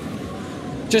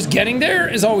just getting there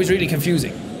is always really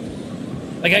confusing.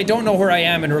 Like, I don't know where I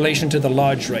am in relation to the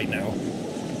lodge right now.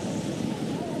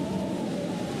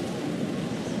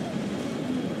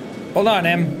 Hold on,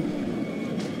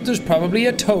 Em. There's probably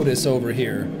a TOTUS over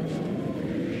here.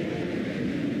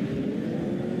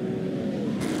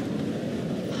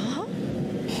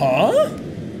 Huh?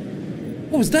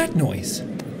 What was that noise?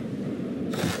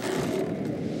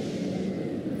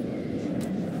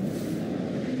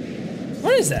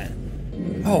 What is that?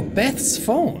 Oh, Beth's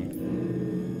phone.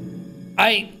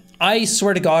 I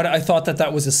swear to God, I thought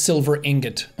that was a silver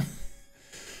ingot.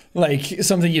 Like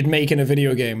something you'd make in a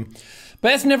video game.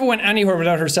 Beth never went anywhere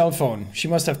without her cell phone. She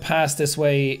must have passed this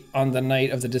way on the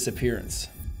night of the disappearance.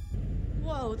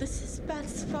 Whoa, this is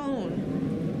Beth's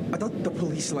phone. I thought the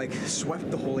police, like, swept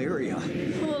the whole area.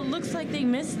 Well, it looks like they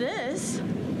missed this.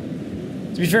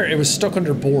 To be fair, it was stuck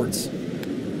under boards.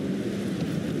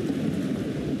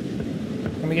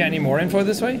 Can we get any more info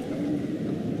this way?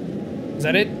 Is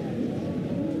that it?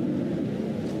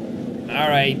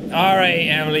 Alright,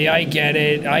 Emily, I get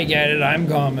it, I'm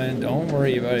coming. Don't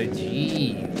worry about it,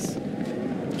 jeez.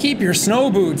 Keep your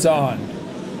snow boots on.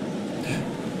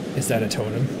 Is that a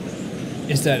totem?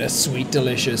 Is that a sweet,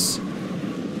 delicious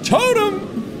totem?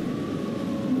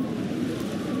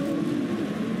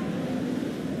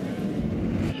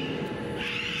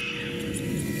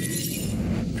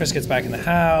 Chris gets back in the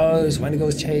house,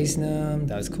 Wendigo's chasing him.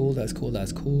 That's cool, that's cool,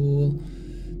 that's cool.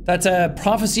 That's a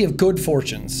prophecy of good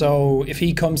fortune, so if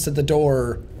he comes to the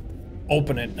door,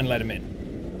 open it and let him in.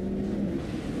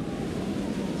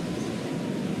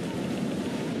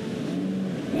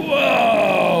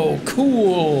 Whoa,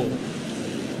 cool.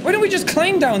 Why don't we just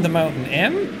climb down the mountain,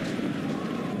 Em?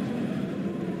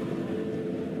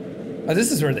 Oh,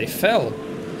 this is where they fell.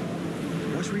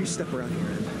 Watch where you step around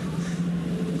here, Em.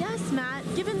 Yes, Matt.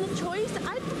 Given the choice,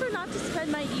 I'd prefer not to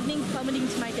spend my evening plummeting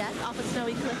to my death off a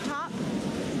snowy cliff top.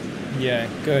 Yeah,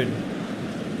 good.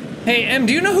 Hey, Em,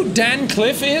 do you know who Dan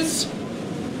Cliff is?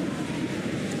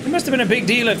 It must have been a big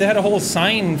deal if they had a whole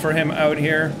sign for him out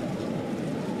here.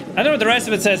 I don't know what the rest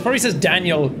of it says. Probably says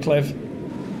Daniel Cliff.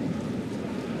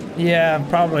 Yeah,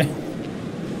 probably.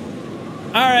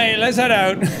 Alright, let's head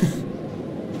out. Matt,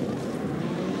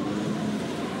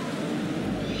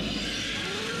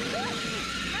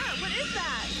 what is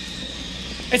that?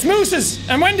 It's mooses,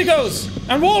 and wendigos,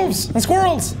 and wolves, and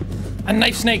squirrels, and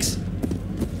knife snakes.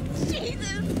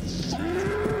 Jesus.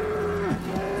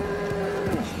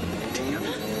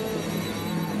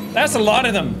 That's a lot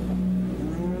of them.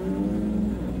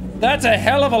 That's a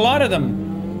hell of a lot of them.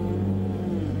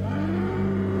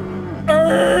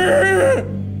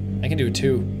 I can do it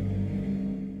too.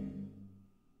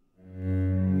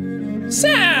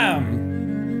 Sam!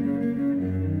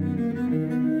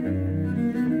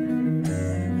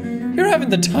 You're having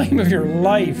the time of your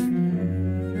life.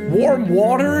 Warm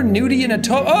water, nudie in a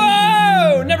tub.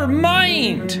 Oh, never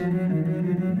mind.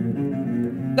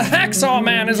 The hacksaw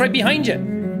man is right behind you.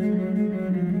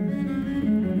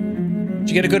 Did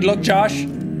you get a good look, Josh?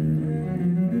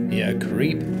 Yeah,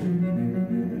 creep.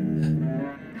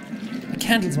 The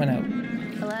candles went out.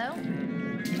 Hello?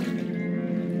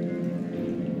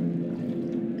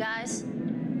 Guys,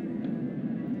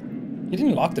 You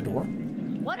didn't lock the door.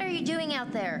 what are you doing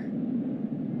out there?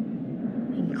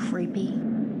 Being creepy.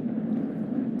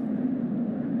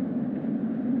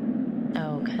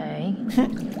 Okay.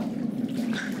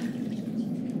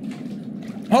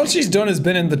 All she's done is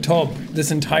been in the tub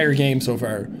this entire game so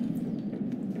far.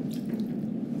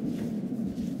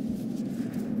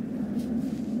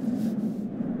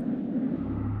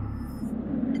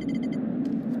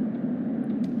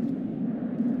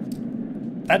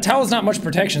 That towel's not much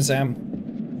protection, Sam.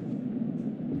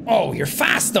 Oh, you're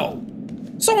fast though.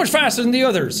 So much faster than the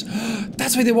others.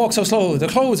 That's why they walk so slow. The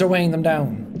clothes are weighing them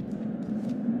down.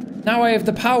 Now I have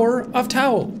the power of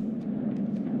towel.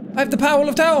 I have the power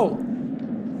of towel.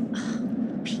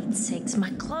 Pete's sakes, my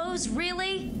clothes,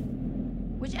 really?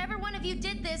 Whichever one of you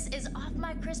did this is off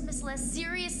my Christmas list.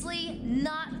 Seriously,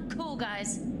 not cool,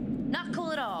 guys. Not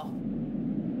cool at all.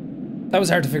 That was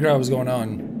hard to figure out what was going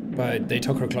on, but they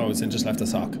took her clothes and just left a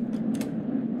sock.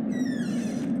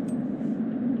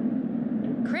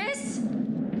 Chris?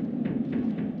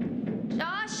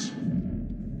 Josh?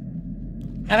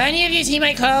 Have any of you seen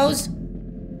my clothes?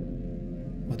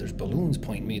 Well, there's balloons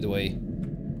pointing me the way.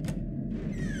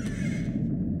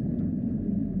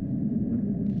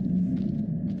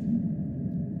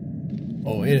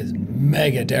 Oh, it is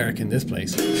mega dark in this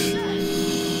place.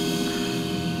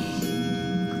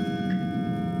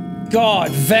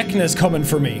 God, Vecna's coming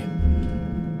for me.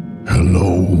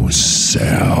 Hello,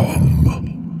 Sam.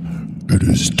 It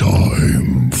is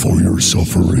time for your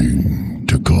suffering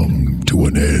to come to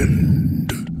an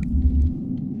end.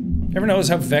 Ever notice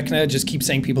how Vecna just keeps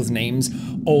saying people's names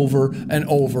over and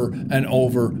over and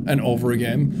over and over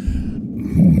again?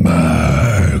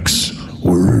 Max,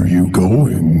 where are you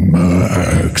going,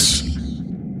 Max?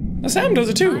 Now, Sam does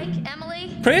it too. Mike,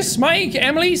 Emily? Chris, Mike,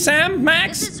 Emily, Sam,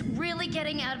 Max. This is really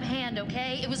getting out of hand,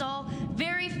 okay? It was all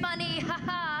very funny,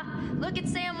 haha. Look at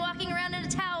Sam walking around in a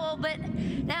towel, but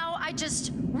now I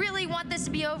just really want this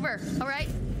to be over, all right?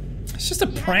 It's just a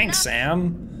prank,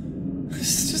 Sam.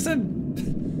 It's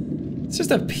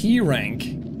just a P rank.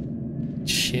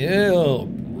 Chill,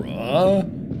 bruh.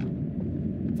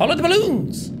 Follow the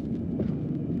balloons.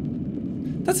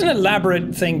 That's an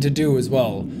elaborate thing to do as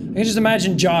well. I can just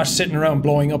imagine Josh sitting around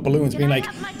blowing up balloons, being like,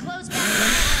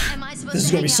 this is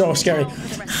gonna be so scary.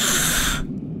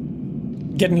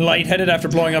 Getting lightheaded after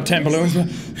blowing up 10 balloons.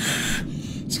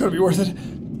 It's gonna be worth it.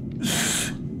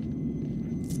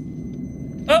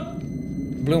 Oh!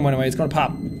 The balloon went away, it's gonna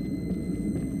pop.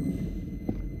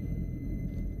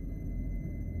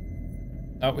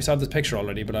 Oh, we saw this picture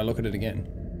already, but I'll look at it again.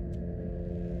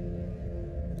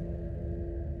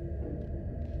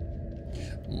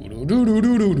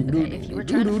 If you were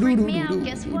trying to freak me out,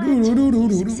 guess what? You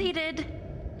succeeded.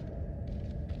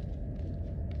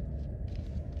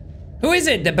 Who is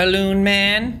it, the balloon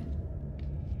man?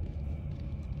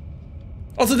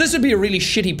 Also, this would be a really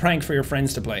shitty prank for your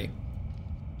friends to play.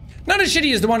 Not as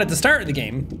shitty as the one at the start of the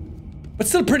game, but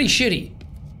still pretty shitty.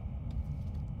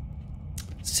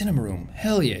 Cinema room.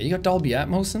 Hell yeah, you got Dolby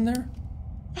Atmos in there?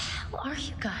 The hell are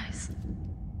you guys?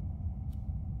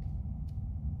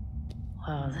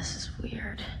 Wow, this is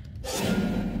weird.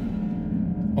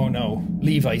 Oh no,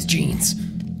 Levi's jeans.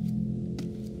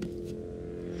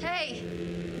 Hey,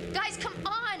 guys, come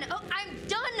on! Oh, I'm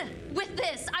done with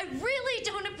this. I really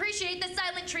don't appreciate the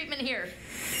silent treatment here.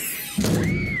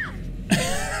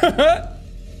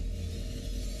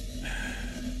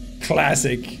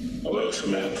 Classic. Hello,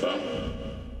 Samantha.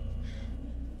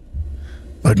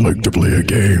 I'd like to play a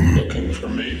game. Looking for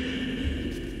me?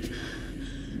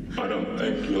 I don't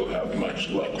think you'll have much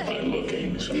luck by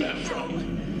looking, Samantha.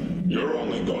 You're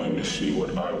only going to see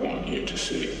what I want you to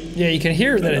see. Yeah, you can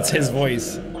hear that it's his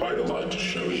voice. Quite a lot to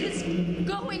show you. What's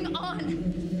going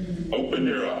on? Open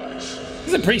your eyes. This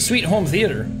is a pretty sweet home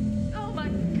theater. Oh my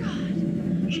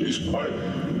god. She's quite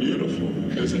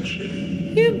beautiful, isn't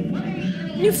she?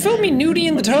 You film me nudie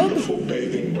in the tub? Beautiful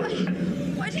bathing bird.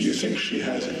 Do you think she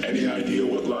has any idea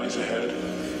what lies ahead?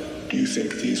 Do you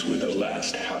think these were the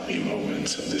last happy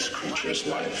moments of this creature's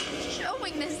life?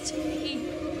 Showing this to me.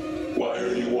 Why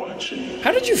are you watching?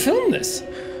 How did you film this?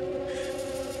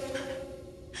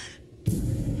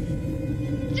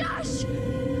 Josh!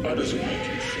 How does it make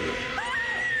you feel?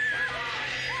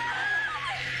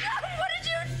 What did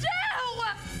you do?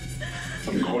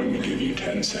 I'm going to give you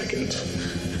 10 seconds.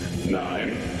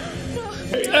 9.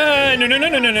 8. No.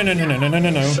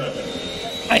 7.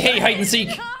 I hate hide and seek.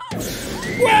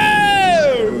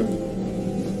 Whoa!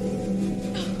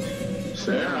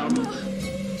 Sam.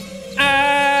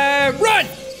 Run!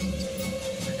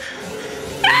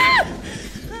 Ah!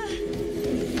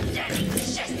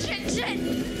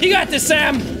 Shit. You got this,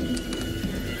 Sam.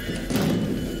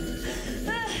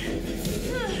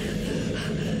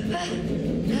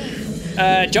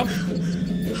 Jump.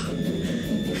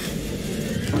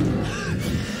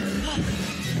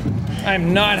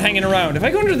 I'm not hanging around. If I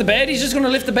go under the bed, he's just gonna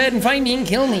lift the bed and find me and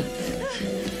kill me.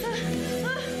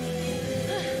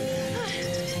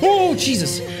 Oh,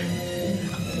 Jesus.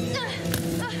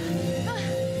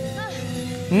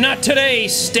 Not today,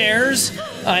 stairs.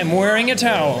 I'm wearing a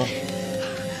towel.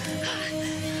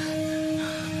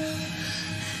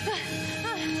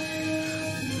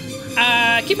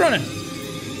 Keep running.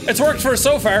 It's worked for us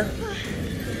so far.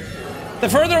 The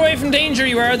further away from danger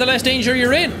you are, the less danger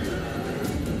you're in.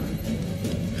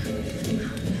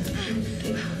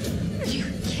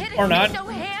 Or not. No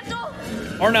handle?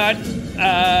 Or not.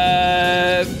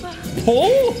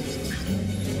 Pull?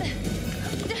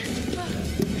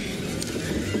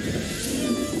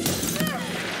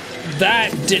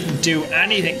 That didn't do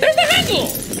anything. There's the handle!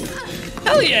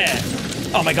 Hell yeah!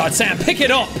 Oh my god, Sam, pick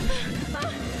it up!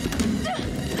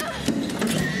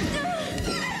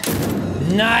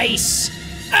 Nice!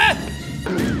 Ah!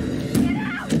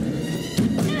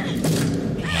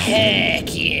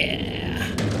 Heck yeah!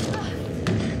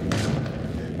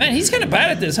 Man, he's kind of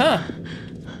bad at this, huh?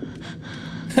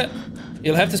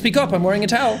 You'll have to speak up, I'm wearing a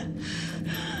towel.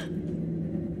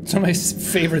 It's one of my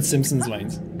favorite Simpsons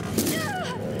lines.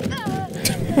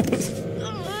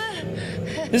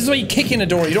 This is why you kick in a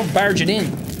door, you don't barge it in.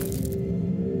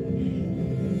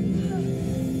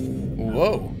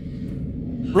 Whoa.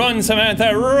 Run,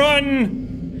 Samantha,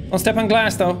 run! Don't step on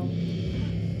glass, though.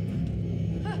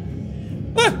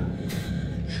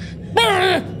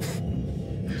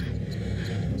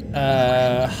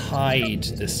 Hide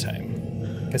this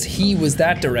time. Because he was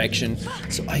that direction,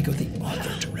 so I go the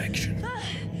other direction.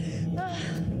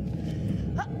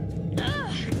 What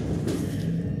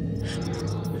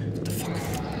the fuck?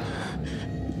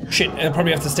 Shit, I'll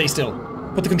probably have to stay still.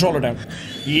 Put the controller down.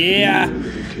 Yeah!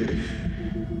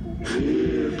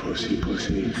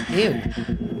 Pussy. Ew.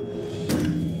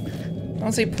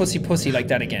 Don't say pussy pussy like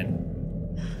that again.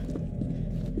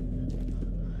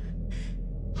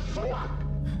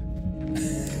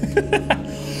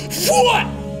 What?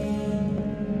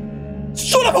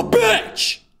 Son of a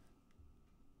bitch!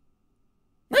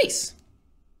 Nice.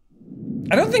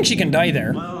 I don't think she can die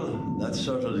there. Well, that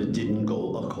certainly didn't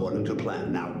go according to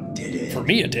plan, now did it? For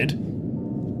me it did.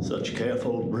 Such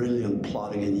careful, brilliant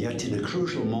plotting, and yet in a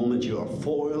crucial moment you are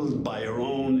foiled by your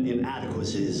own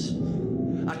inadequacies.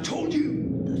 I told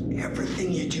you that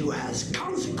everything you do has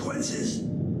consequences.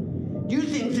 Do you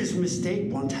think this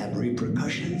mistake won't have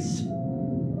repercussions?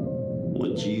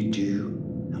 What you do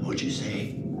and what you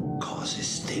say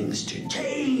causes things to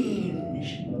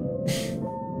change.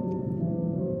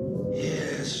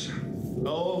 Yes,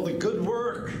 all the good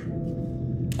work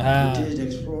you did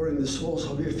exploring the source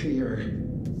of your fear.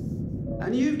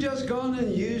 And you've just gone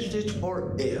and used it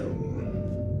for ill.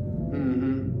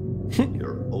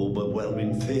 Your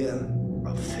overwhelming fear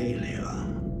of failure.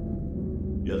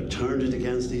 You've turned it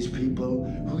against these people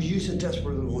who use it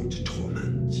desperately want to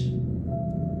torment.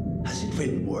 Has it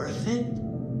been worth it?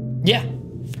 Yeah,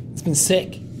 it's been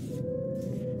sick.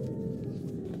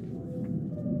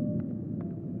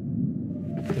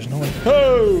 There's no one.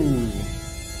 Oh!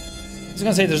 I was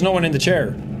gonna say there's no one in the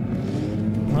chair.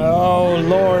 Oh,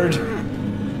 Lord.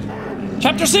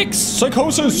 Chapter 6,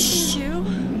 Psychosis!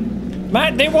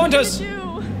 Matt, they want us!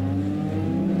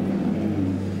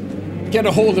 Get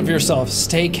a hold of yourself.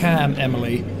 Stay calm,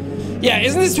 Emily. Yeah,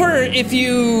 isn't this where if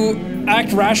you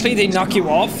act rashly, they knock you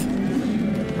off?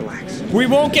 Relax. We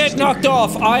won't get knocked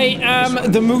off. I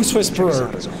am the Moose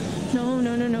Whisperer. No.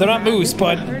 They're not moose,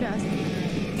 but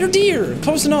they're deer.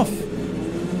 Close enough.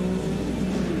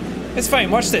 It's fine.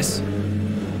 Watch this.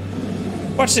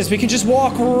 Watch this. We can just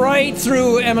walk right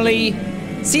through, Emily.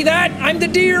 See that? I'm the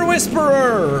Deer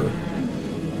Whisperer.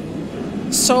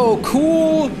 So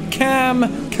cool,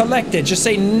 calm, collected. Just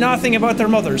say nothing about their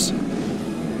mothers.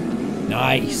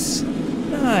 Nice.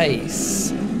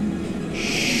 Nice.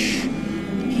 Shh.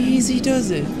 Easy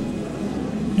does it.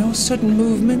 No sudden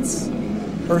movements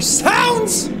or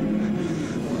sounds.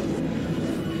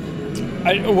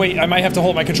 Wait, I might have to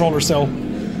hold my controller still.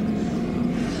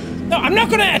 No, I'm not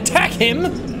gonna attack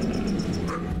him.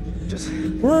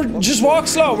 Just walk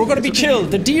slow. We're gonna be chill.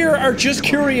 The deer are just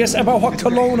curious about what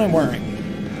cologne I'm wearing.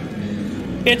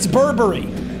 It's Burberry.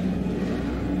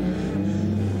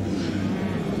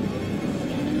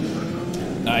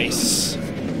 Nice.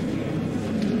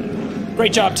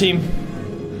 Great job, team.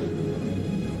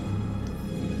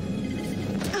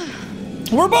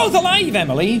 We're both alive,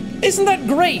 Emily. Isn't that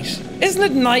great? Isn't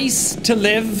it nice to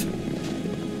live?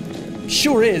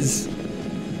 Sure is.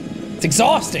 It's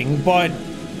exhausting, but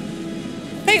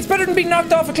hey, it's better than being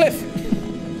knocked off a cliff.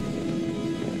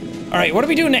 Alright, what do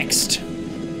we do next?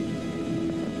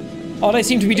 All I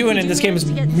seem to be doing in this game is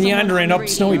meandering up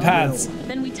snowy paths.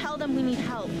 Then we tell them we need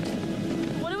help.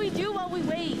 What do we do while we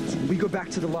wait? We go back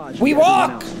to the lodge. We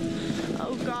walk!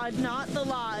 Oh God, not the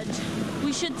lodge.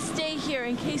 We should stay here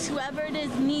in case whoever it is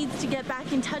needs to get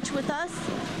back in touch with us.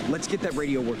 Let's get that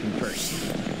radio working first.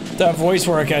 That voice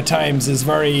work at times is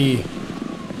very...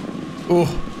 Ooh.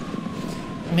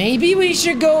 Maybe we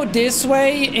should go this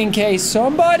way in case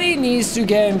somebody needs to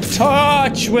get in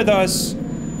touch with us.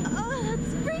 Oh,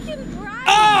 that's freaking bright.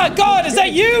 Ah, God, is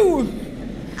that you?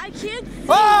 I can't see.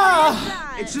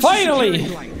 Ah! It's just Finally! a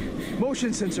security light.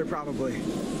 Motion sensor, probably.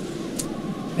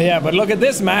 Yeah, but look at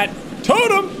this, Matt.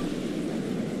 Totem!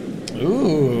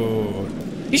 Ooh.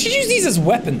 You should use these as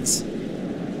weapons.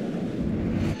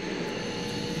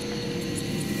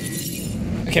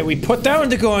 Okay, we put down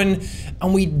the gun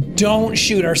and we don't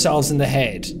shoot ourselves in the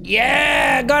head.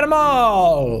 Yeah, got them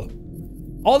all.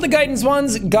 All the guidance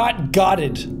ones got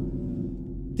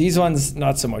gotted. These ones,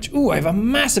 not so much. Ooh, I have a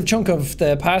massive chunk of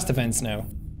the past events now.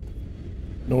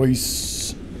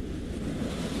 Nice.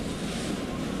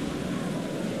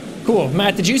 Cool.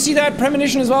 Matt, did you see that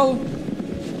premonition as well?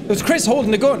 It was Chris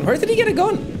holding the gun. Where did he get a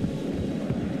gun?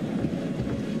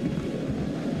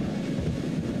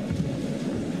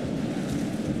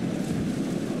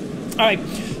 Alright,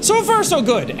 so far so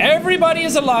good. Everybody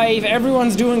is alive,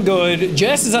 everyone's doing good.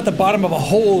 Jess is at the bottom of a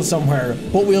hole somewhere,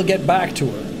 but we'll get back to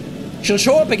her. She'll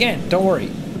show up again, don't worry.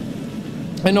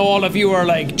 I know all of you are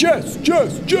like, Jess,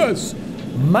 Jess, Jess.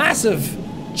 Massive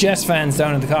Jess fans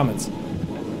down in the comments.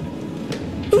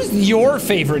 Who's your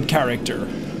favorite character?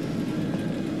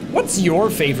 What's your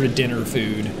favorite dinner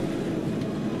food?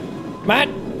 Matt,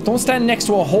 don't stand next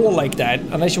to a hole like that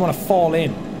unless you want to fall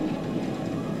in.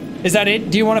 Is that it?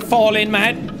 Do you want to fall in,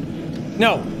 Matt?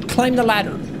 No. Climb the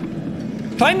ladder.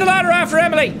 Climb the ladder after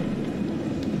Emily!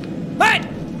 Matt!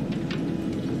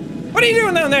 What are you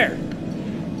doing down there?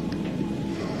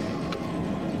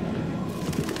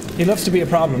 He loves to be a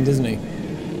problem, doesn't he?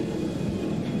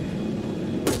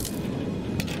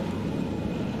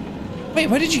 Wait,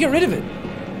 why did you get rid of it?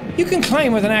 You can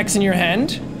climb with an axe in your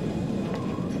hand.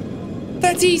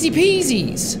 That's easy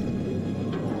peasies.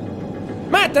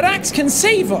 Matt, that axe can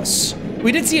save us.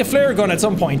 We did see a flare gun at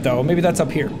some point, though. Maybe that's up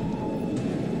here.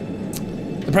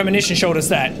 The premonition showed us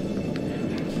that.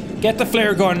 Get the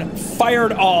flare gun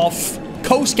fired off.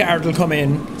 Coast Guard will come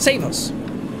in. Save us.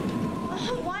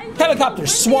 Helicopter,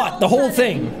 SWAT, the whole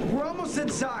thing. We're almost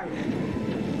inside.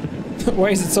 Why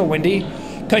is it so windy?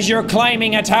 Because you're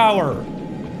climbing a tower.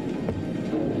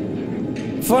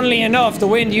 Funnily enough, the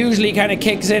wind usually kind of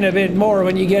kicks in a bit more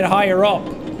when you get higher up.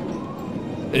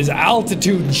 There's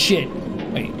altitude and shit.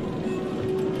 Wait,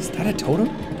 is that a totem?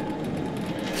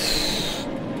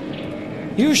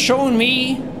 You showing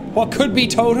me what could be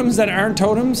totems that aren't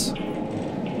totems?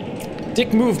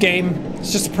 Dick move, game.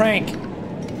 It's just a prank.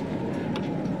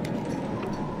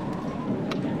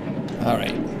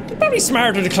 Alright. It's probably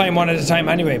smarter to climb one at a time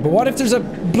anyway, but what if there's a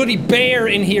bloody bear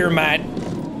in here, Matt?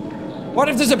 What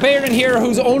if there's a bear in here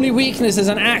whose only weakness is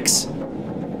an axe?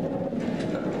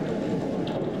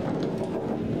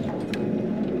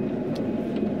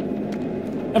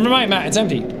 Never mind, Matt, it's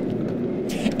empty.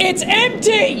 It's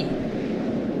empty!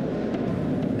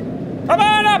 Come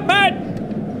on up, Matt!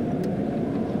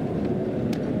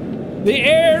 The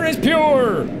air is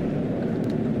pure!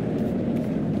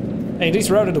 Hey, at least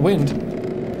we're out of the wind.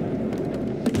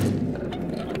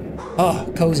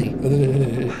 Oh, cozy.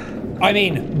 I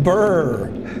mean, burr.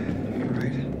 You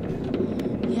right?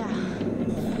 Yeah.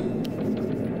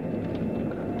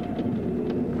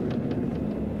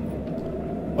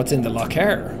 What's in the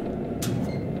locker?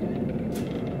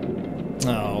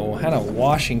 Oh, Hannah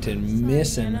Washington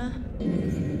missing.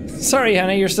 Sorry,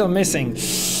 Hannah, you're still missing.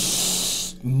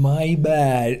 My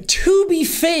bad. To be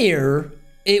fair,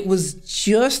 it was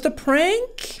just a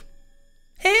prank?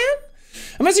 And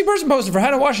a missing person posted for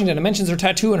Hannah Washington and mentions her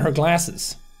tattoo and her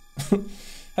glasses.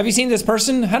 Have you seen this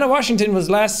person? Hannah Washington was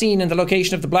last seen in the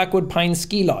location of the Blackwood Pines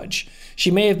Ski Lodge.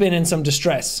 She may have been in some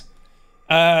distress.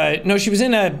 No, she was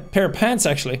in a pair of pants,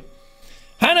 actually.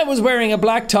 Hannah was wearing a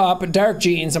black top, dark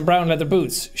jeans, and brown leather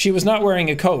boots. She was not wearing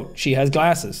a coat. She has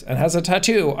glasses and has a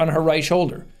tattoo on her right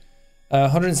shoulder.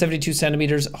 172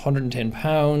 centimeters, 110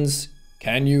 pounds.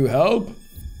 Can you help?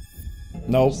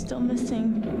 Nope. Still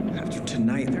missing. After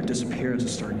tonight, their disappearance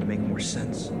is starting to make more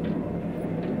sense.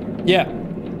 Yeah.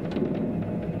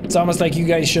 It's almost like you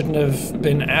guys shouldn't have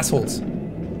been assholes.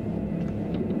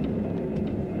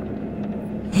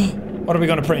 What are we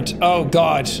gonna print? Oh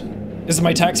god. This is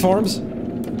my tax forms?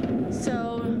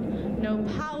 So, no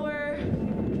power.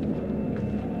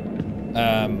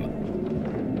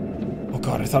 Oh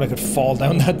god, I thought I could fall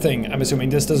down that thing. I'm assuming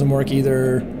this doesn't work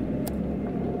either.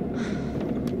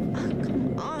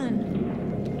 Come on.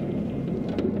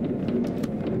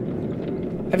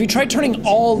 Have you tried turning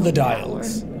all the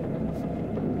dials?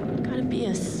 Gotta be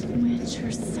a switch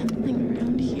or something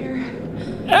around here.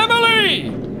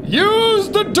 Emily! Use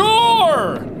the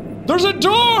door! There's a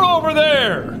door over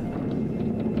there!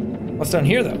 What's down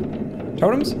here, though?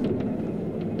 Totems?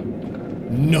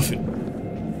 Nothing.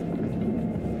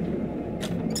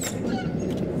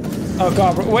 Oh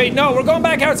god, wait, no, we're going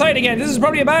back outside again. This is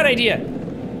probably a bad idea.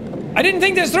 I didn't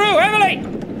think this through, Emily!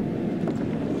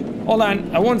 Hold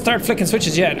on, I won't start flicking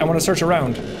switches yet. I want to search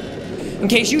around. In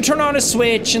case you turn on a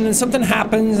switch and then something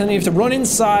happens and you have to run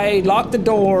inside, lock the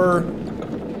door.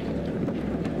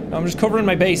 I'm just covering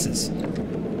my bases.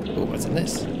 Oh, what's in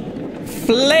this?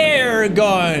 Flare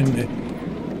gun!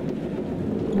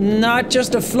 Not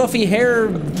just a fluffy hair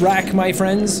rack, my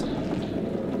friends.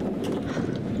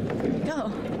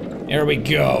 Here we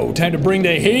go. Time to bring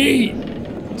the heat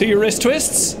to your wrist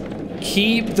twists.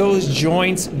 Keep those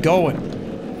joints going.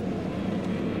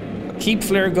 Keep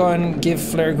flare gun, give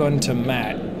flare gun to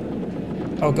Matt.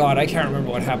 Oh god, I can't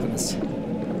remember what happens.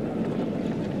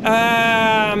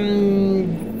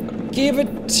 Give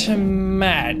it to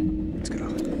Matt. Let's go.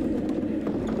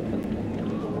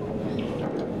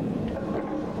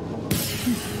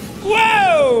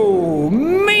 Whoa!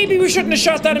 Maybe we shouldn't have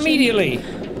shot that immediately.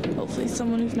 Hopefully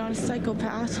someone who's not a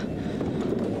psychopath.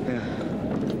 Yeah.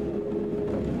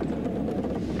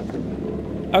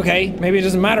 Okay, maybe it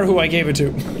doesn't matter who I gave it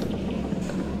to.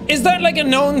 Is that like a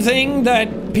known thing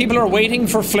that people are waiting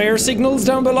for flare signals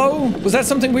down below? Was that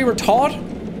something we were taught?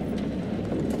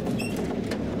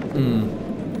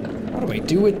 What do I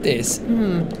do with this?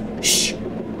 Shh.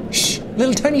 Shh.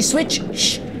 Little tiny switch.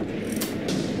 Shh.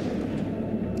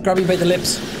 Grab me by the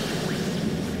lips.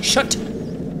 Shut.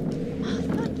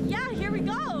 Yeah, here we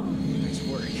go. Nice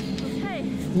work. Okay.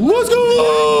 Let's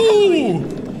go!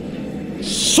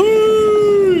 See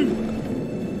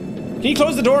you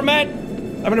close the door, Matt?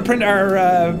 I'm gonna print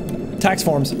our tax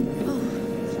forms.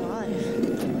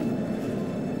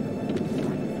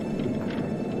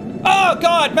 Oh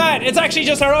God, Matt! It's actually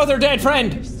just our other dead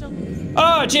friend.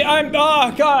 Oh gee, oh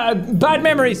God, bad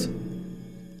memories.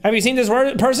 Have you seen this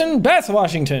person? Beth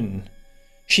Washington.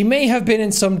 She may have been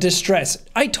in some distress.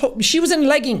 She was in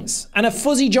leggings and a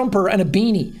fuzzy jumper and a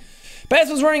beanie. Beth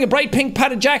was wearing a bright pink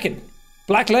padded jacket,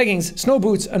 black leggings, snow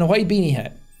boots, and a white beanie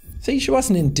hat. See, she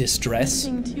wasn't in distress.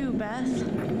 Too, Beth.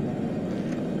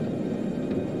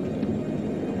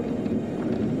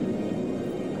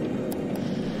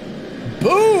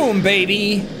 Boom,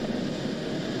 baby!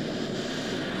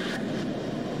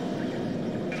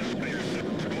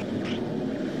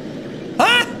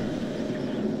 Huh?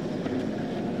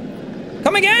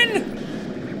 Come again?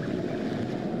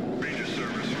 Ranger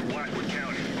service for Blackwood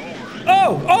County.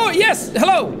 Over. Oh, yes,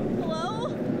 hello. Hello?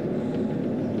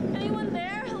 Anyone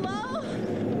there? Hello?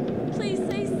 Please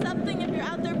say something if you're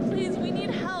out there, please. We need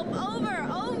help.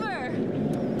 Over.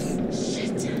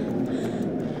 Shit.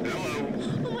 Hello.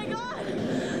 Oh my God.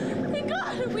 Thank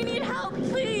God. We need help,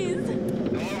 please.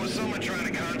 Hello, is someone trying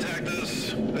to contact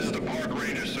us? This is the Park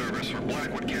Ranger service for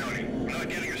Blackwood County. I'm not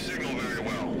getting your signal very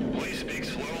well. Please speak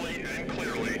slowly and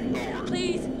clearly. Over.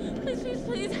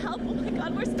 Please help. Oh my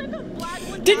God, we're stuck on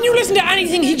Blackwood. Didn't you listen to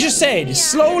anything he just said?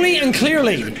 Slowly and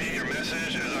clearly. Repeat your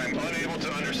message as I'm unable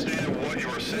to understand what you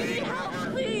are saying.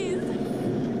 Over. Please.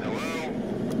 Hello.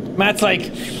 Matt's like,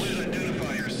 Please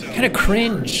identify yourself. kind of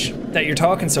cringe that you're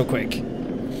talking so quick.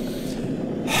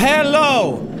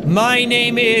 Hello, my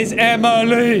name is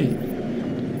Emily.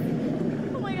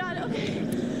 Oh my God, okay.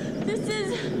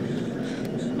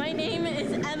 My name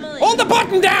is Emily. Hold the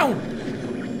button down!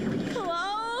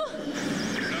 Hello?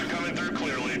 You're not coming through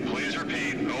clearly. Please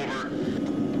repeat. Over.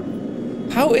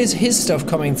 How is his stuff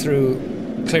coming through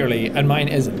clearly and mine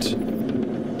isn't?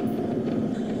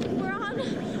 We're on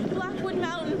Blackwood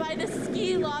Mountain by the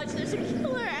ski lodge. There's a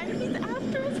killer and he's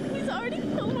after us. He's already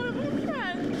killed one of our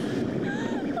friends.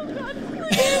 Oh God,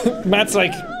 please. Matt's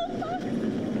like,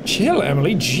 chill,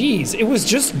 Emily, jeez, it was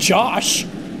just Josh.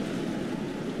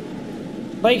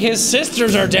 Like, his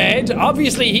sisters are dead.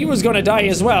 Obviously, he was gonna die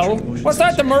as well. What's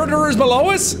that, the murderers below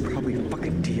us? Probably a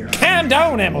fucking deer. Calm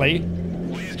down, Emily.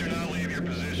 Please do not leave your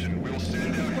position. We will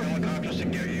send out helicopters to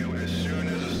get you as soon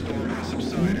as the storm has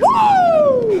subsided.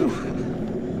 Woo!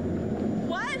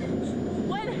 What?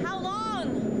 When? How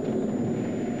long?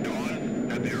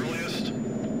 Dawn at the earliest.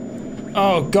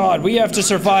 Oh God, we have to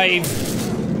survive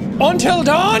until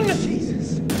dawn?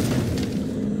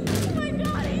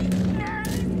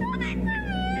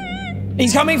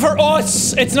 He's coming for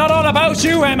us! It's not all about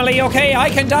you, Emily, okay?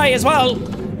 I can die as well.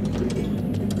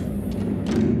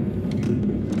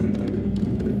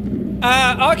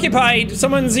 Occupied.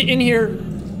 Someone's in here.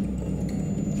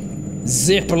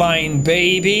 Zipline,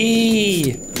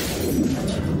 baby!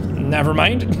 Never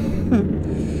mind.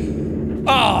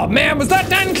 Oh man, was that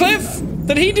Dan Cliff?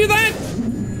 Did he do that?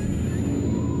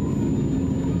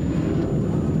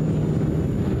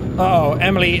 Uh oh,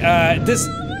 Emily, this...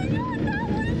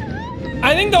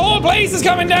 I think the whole place is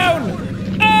coming down!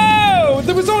 Oh!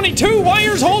 There was only 2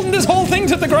 wires holding this whole thing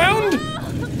to the ground?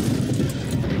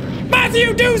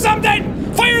 Matthew, do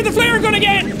something! Fire the flare gun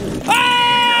again!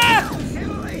 Ah!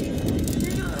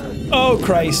 Oh,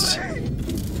 Christ.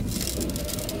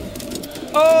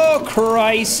 Oh,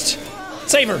 Christ.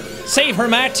 Save her. Save her,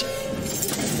 Matt.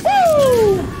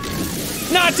 Woo!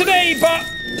 Not today, but...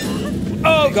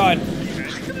 Oh, God.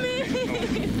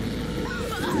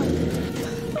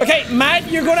 Okay,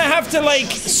 Matt, you're gonna have to, like,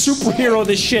 superhero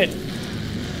this shit.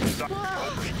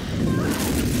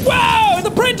 Whoa!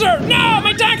 The printer! No!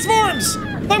 My tax forms!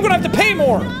 I'm gonna have to pay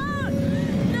more!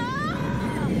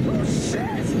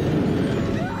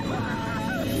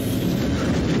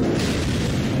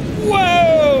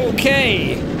 Whoa!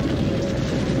 Okay.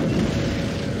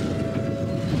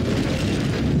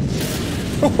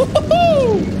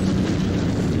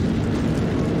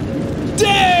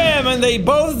 Damn! And they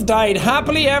both died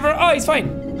happily ever. Oh, he's fine.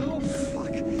 Oh,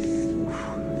 fuck.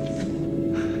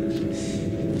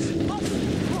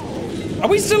 Are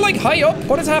we still like high up?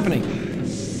 What is happening?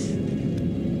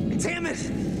 Damn it!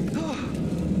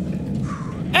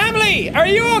 Emily, are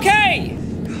you okay?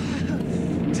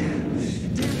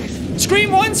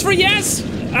 Scream once for yes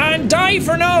and die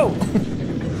for no.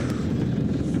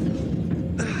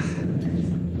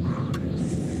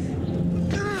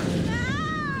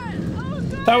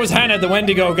 That was Hannah, the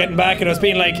Wendigo, getting back at us,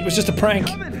 being like, it was just a prank.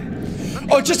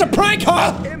 Oh, just a prank,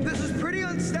 huh? This is pretty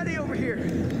unsteady over here.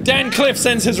 Dan Cliff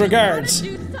sends his regards.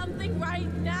 Do something right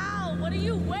now. What are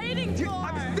you waiting for?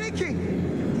 I'm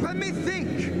thinking. Let me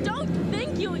think. Don't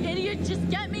think, you idiot.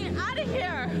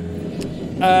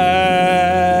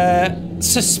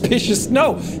 Suspicious.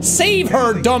 No. Save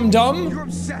her, dum-dum. You're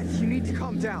upset. You need to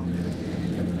calm down.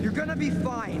 You're gonna be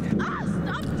fine.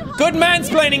 Good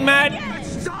mansplaining, Matt.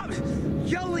 Stop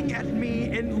yelling at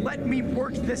me and let me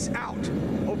work this out,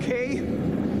 okay?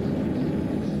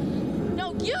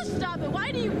 No, you stop it.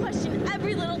 Why do you question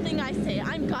every little thing I say?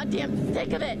 I'm goddamn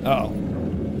sick of it. Oh.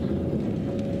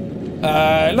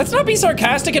 Let's not be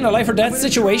sarcastic in a life or death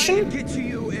situation. Get to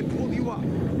you and pull you up.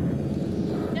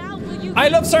 Now, will you I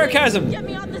love sarcasm. get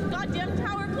me off this goddamn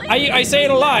tower, please? I say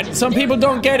it a lot. Some people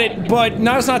don't get it, but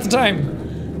now's not the time.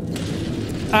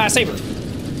 Save her.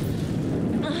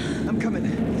 I'm coming.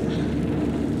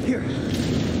 Here.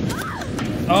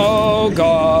 Oh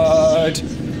God.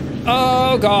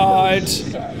 Oh God.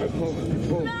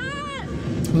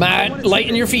 Matt,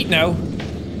 lighten your feet now.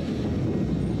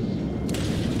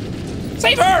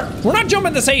 Save her! We're not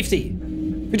jumping to safety.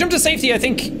 If we jump to safety, I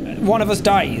think one of us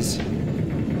dies.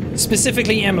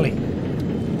 Specifically, Emily.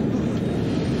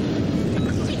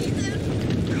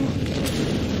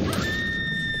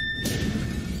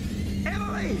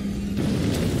 Emily!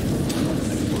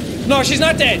 No, she's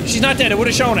not dead. She's not dead. I would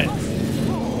have shown it.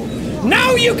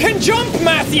 Now you can jump,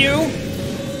 Matthew!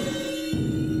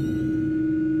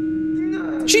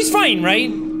 She's fine,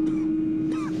 right?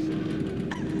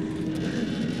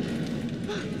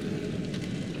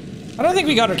 I don't think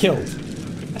we got her killed.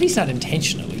 At least not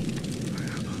intentionally.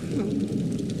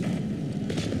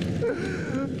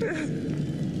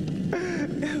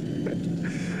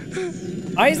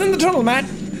 Eyes in the tunnel, Matt.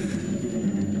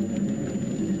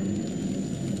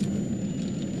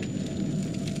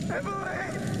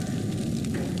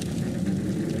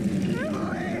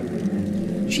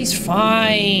 She's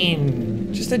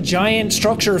fine. Just a giant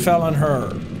structure fell on her.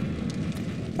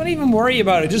 Don't even worry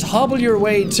about it. Just hobble your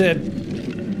way to...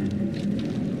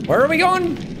 Where are we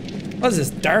going? What is this,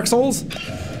 Dark Souls?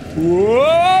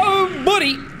 Whoa,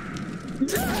 buddy!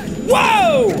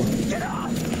 Whoa!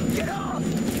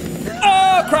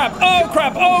 Oh crap, oh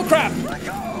crap, oh crap!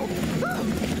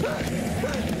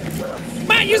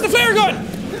 Matt, use the flare gun!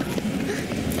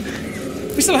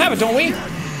 We still have it, don't we?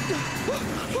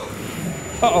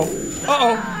 Uh-oh,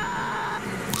 uh-oh.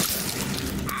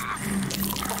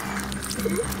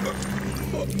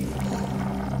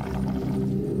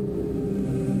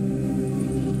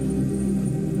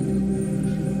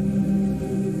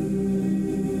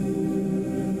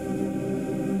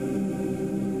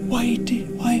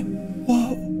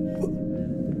 Whoa.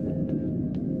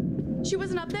 She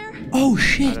wasn't up there? Oh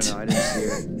shit. I don't know, I didn't see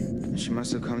her. She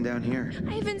must have come down here.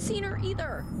 I haven't seen her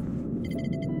either.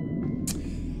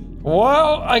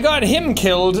 Well, I got him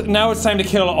killed. Now it's time to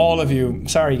kill all of you.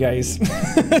 Sorry, guys. Come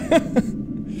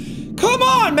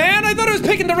on, man! I thought I was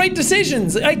picking the right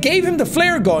decisions. I gave him the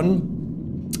flare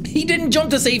gun. He didn't jump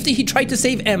to safety. He tried to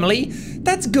save Emily.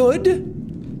 That's good.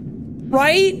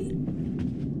 Right?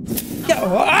 Yeah.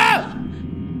 Ah!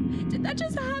 Did that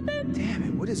just happen? Damn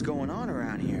it, what is going on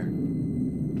around here?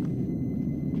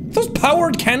 Those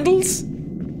powered candles?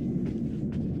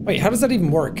 Wait, how does that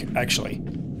even work, actually?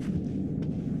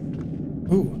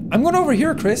 Ooh, I'm going over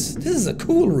here, Chris. This is a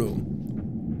cool room.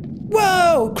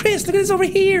 Whoa, Chris, look at this over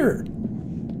here.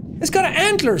 It's got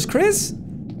antlers, Chris. And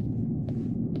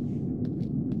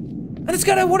it's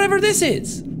got a whatever this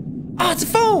is. Ah, it's a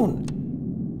phone.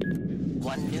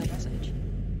 One new message.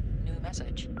 New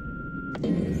message.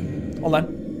 Hold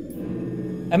on.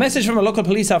 A message from a local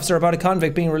police officer about a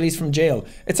convict being released from jail.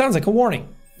 It sounds like a warning.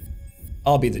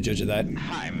 I'll be the judge of that.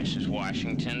 Hi, Mrs.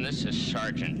 Washington. This is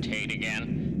Sergeant Tate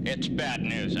again. It's bad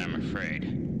news, I'm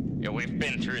afraid. Yeah, we've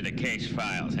been through the case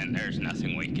files, and there's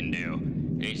nothing we can do.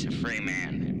 He's a free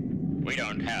man. We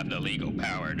don't have the legal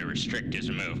power to restrict his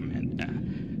movement.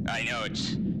 I know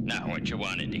it's not what you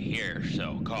wanted to hear,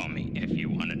 so call me if you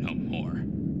want to know more.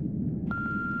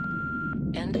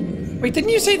 And wait,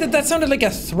 didn't you say that that sounded like a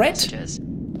threat? Messages.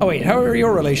 Oh wait, how are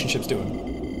your relationships doing?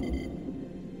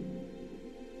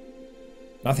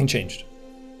 Nothing changed.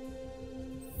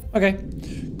 Okay,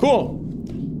 cool.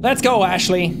 Let's go,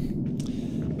 Ashley.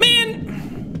 Man!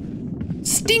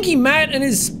 Stinky Matt and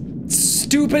his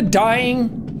stupid dying.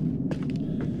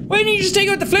 Why didn't you just take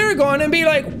out the flare gun and be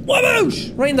like, whoosh,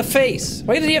 right in the face?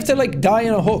 Why did he have to like die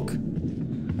on a hook?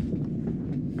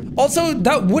 Also,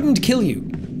 that wouldn't kill you.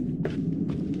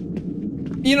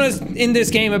 You know, in this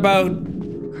game about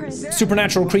Chris,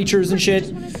 supernatural creatures and shit. I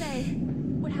just want to say,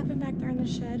 what happened back there in the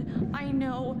shed? I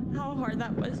know how hard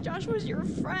that was. Josh was your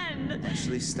friend.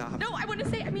 Ashley, stop. No, I want to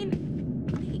say,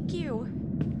 thank you.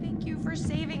 Thank you for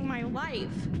saving my life.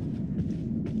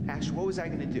 Ash, what was I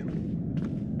gonna do?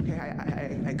 Okay,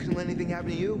 I couldn't let anything happen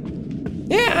to you.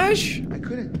 Yeah, Ash. I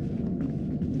couldn't.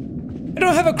 I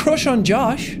don't have a crush on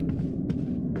Josh.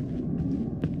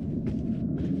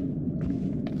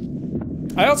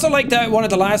 I also like that one of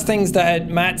the last things that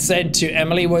Matt said to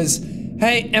Emily was,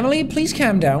 "Hey, Emily, please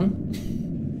calm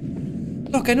down.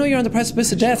 Look, I know you're on the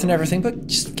precipice of death and everything, but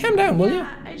just calm down, will you?"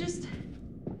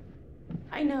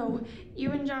 I know.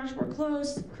 You and Josh were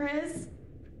close, Chris.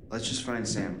 Let's just find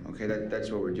Sam, okay? That's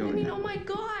what we're doing. I mean, now. oh my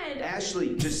God.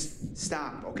 Ashley, just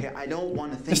stop, okay? I don't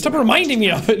want to think. Stop reminding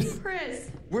me of it. Chris.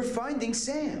 We're finding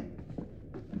Sam.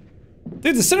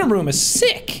 Dude, the cinema room is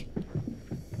sick.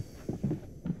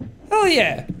 Hell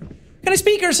yeah. What kind of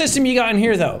speaker system you got in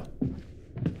here, though?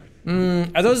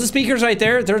 Are those the speakers right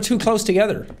there? They're too close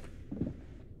together.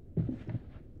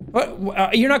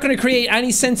 What? You're not going to create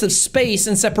any sense of space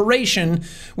and separation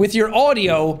with your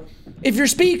audio if your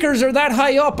speakers are that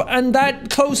high up and that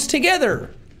close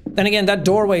together. Then again, that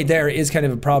doorway there is kind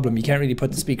of a problem. You can't really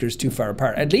put the speakers too far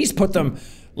apart. At least put them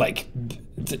like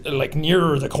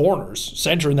nearer the corners,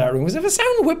 centering that room. Because if a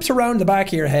sound whips around the back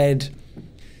of your head.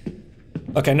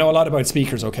 Look, I know a lot about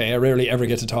speakers, okay? I rarely ever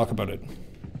get to talk about it.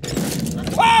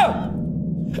 Whoa!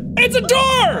 It's a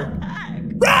door!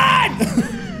 Run!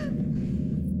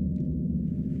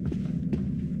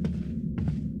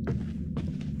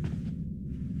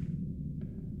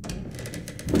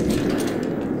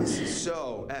 This is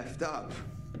so effed up.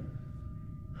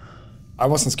 I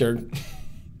wasn't scared.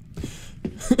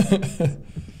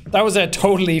 That was a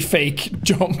totally fake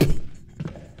jump.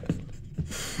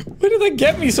 Why did that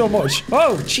get me so much?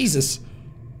 Oh, Jesus.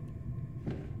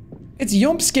 It's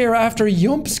yump scare after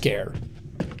yump scare.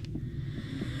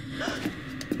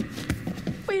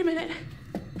 Wait a minute.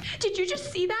 Did you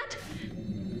just see that?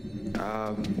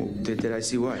 Did I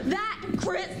see what? That,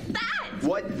 Chris, that!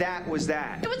 What that was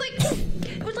that? It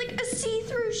was like a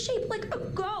see-through shape, like a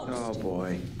ghost. Oh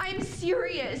boy. I'm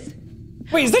serious.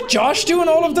 Wait, is that Josh doing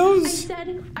all of those? I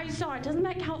said I saw it. Doesn't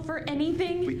that count for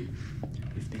anything?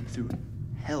 We've been through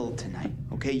hell tonight,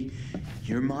 okay?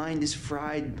 Your mind is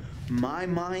fried. My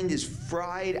mind is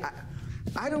fried.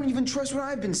 I don't even trust what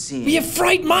I've been seeing. We have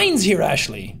fried minds here,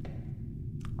 Ashley.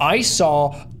 I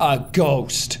saw a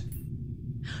ghost.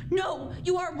 No,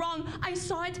 you are wrong. I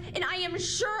saw it, and I am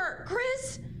sure,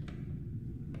 Chris.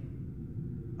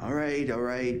 All right.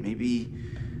 Maybe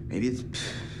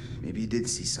you did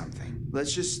see something.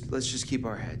 Let's just keep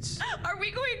our heads. Are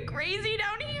we going crazy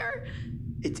down here?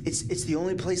 It's the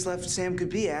only place left Sam could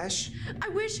be, Ash. I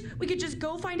wish we could just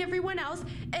go find everyone else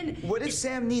and... What if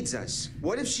Sam needs us?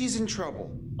 What if she's in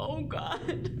trouble? Oh,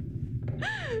 God.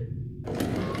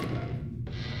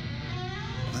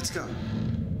 Let's go.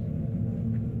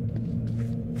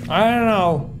 I don't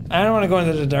know. I don't want to go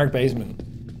into the dark basement.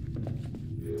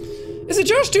 Is it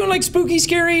Josh doing like spooky,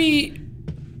 scary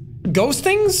ghost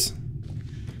things?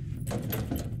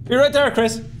 You're right there,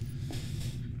 Chris.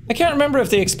 I can't remember if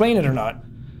they explain it or not.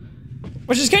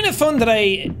 Which is kind of fun that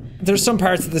there's some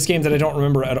parts of this game that I don't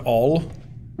remember at all.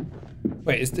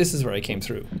 Wait, this is where I came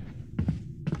through.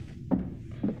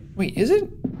 Wait, is it?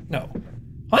 No.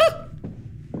 Huh?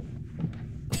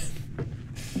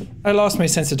 I lost my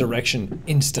sense of direction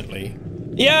instantly.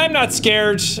 Yeah, I'm not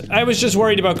scared. I was just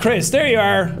worried about Chris. There you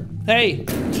are. Hey.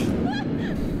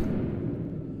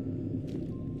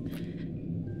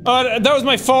 That was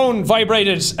my phone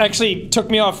vibrated. Actually, took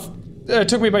me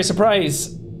by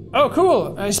surprise. Oh,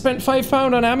 cool. I spent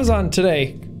 £5 on Amazon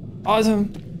today.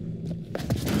 Awesome.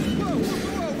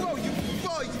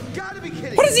 Whoa, you gotta be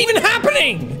kidding. What is even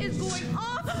happening? What is going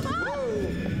on?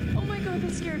 Oh my God,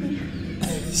 that scared me.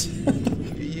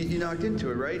 You knocked into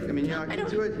it, right? I mean, you knocked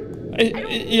into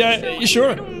it? Yeah, sure.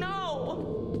 I don't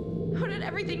know. How did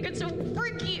everything get so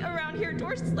freaky around here?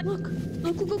 Doors like... Look,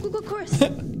 Chris.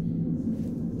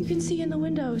 You can see in the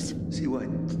windows. See what?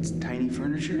 It's tiny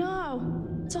furniture? No.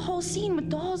 It's a whole scene with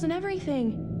dolls and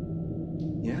everything.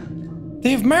 Yeah.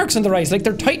 They have marks on their eyes like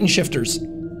they're Titan shifters.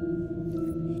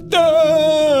 Dun,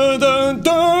 dun,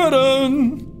 dun,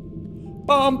 dun.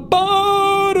 Bum,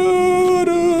 ba, da,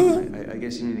 da. I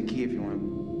guess you need a key if you want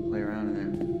to play around in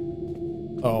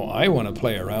there. Oh, I want to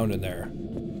play around in there.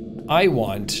 I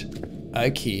want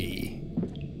a key.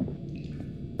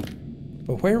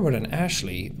 But where would an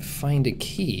Ashley find a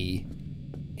key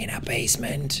in a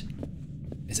basement?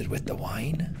 Is it with the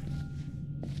wine?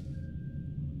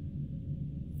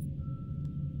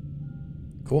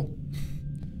 Cool.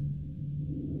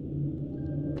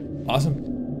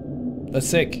 Awesome. That's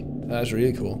sick. That's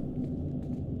really cool.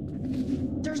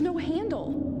 There's no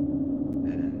handle.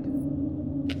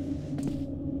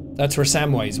 That's where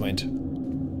Samwise went.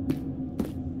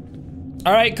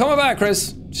 Alright, come on back,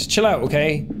 Chris. Just chill out,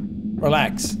 okay?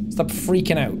 Relax. Stop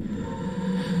freaking out.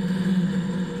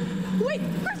 Wait,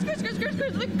 Chris,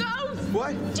 the ghost!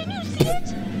 What? Didn't you see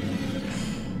it?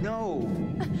 No.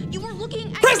 You were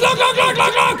looking at Chris, look!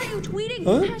 Why are you tweeting?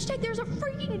 Huh? Hashtag there's a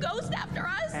freaking ghost after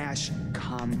us. Ash,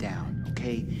 calm down,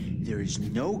 okay? There is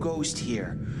no ghost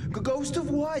here. Ghost of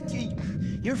what?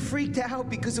 You're freaked out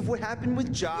because of what happened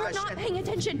with Josh. You're not paying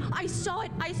attention. I saw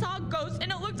it. I saw a ghost,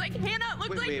 and it looked like Hannah. It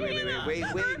looked like Hannah. Wait,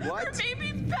 what? Her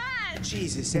baby's bad.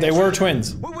 Jesus, They Ash. were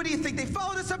twins. What do you think? They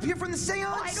followed us up here from the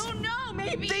seance? I don't know.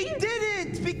 Maybe They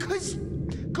didn't, because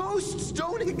ghosts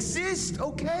don't exist,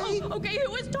 okay? Oh, okay,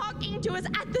 who was talking to us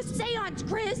at the seance,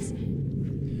 Chris?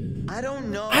 I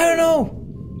don't know. I don't know.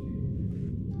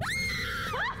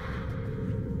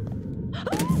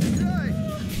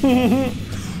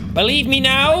 Believe me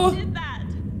now?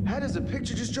 How does a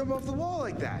picture just jump off the wall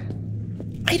like that?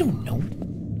 I don't know.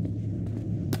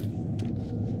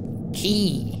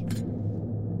 Key.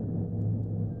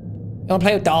 You wanna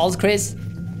play with dolls, Chris?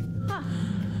 Huh.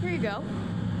 Here you go.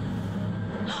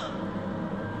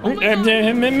 Oh There! Look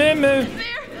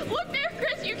there,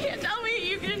 Chris. You can't tell me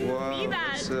you can see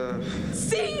that.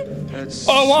 See?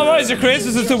 Oh, what was it, Chris?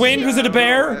 Was it the wind? Was it a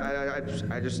bear?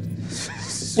 I just...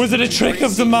 Was it a trick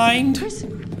of the mind? Chris,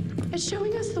 it's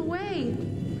showing us the way.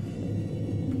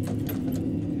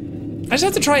 I just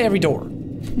have to try every door.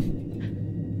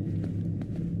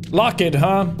 Lock it,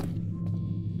 huh?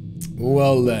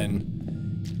 Well then.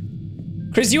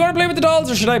 Chris, you wanna play with the dolls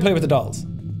or should I play with the dolls?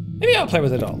 Maybe I'll play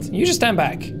with the dolls. You just stand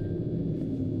back.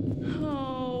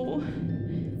 Oh,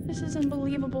 this is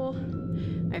unbelievable.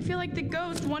 I feel like the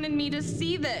ghost wanted me to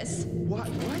see this. What?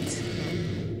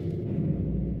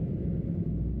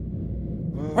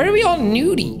 Why are we all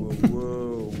nudie?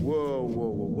 Whoa.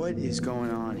 What is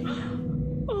going on here?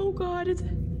 Oh God,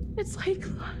 it's like...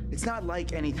 It's not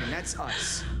like anything. That's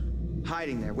us.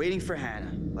 Hiding there, waiting for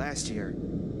Hannah. Last year.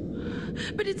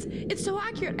 But it's so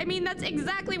accurate. I mean, that's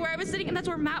exactly where I was sitting, and that's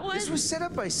where Matt was. This was set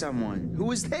up by someone. Who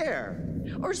was there?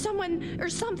 Or someone, or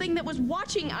something that was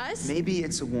watching us. Maybe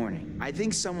it's a warning. I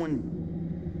think someone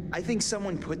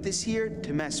put this here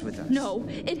to mess with us. No,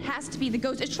 it has to be the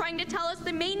ghost. It's trying to tell us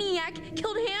the maniac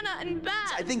killed Hannah and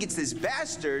Beth. I think it's this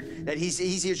bastard that he's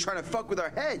here trying to fuck with our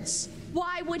heads.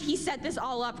 Why would he set this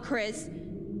all up, Chris?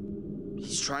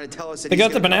 He's trying to tell us that They he's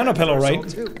got the gonna banana come pillow, after right?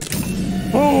 us all, too.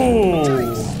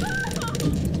 Oh!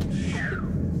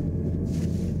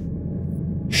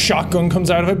 Shotgun comes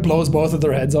out of it, blows both of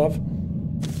their heads off.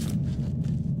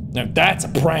 Now that's a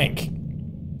prank.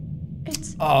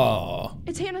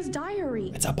 It's Hannah's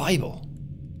diary. It's a Bible.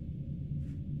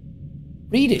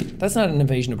 Read it. That's not an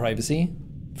invasion of privacy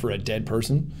for a dead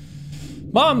person.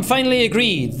 Mom finally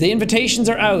agreed. The invitations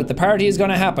are out. The party is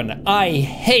gonna happen. I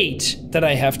hate that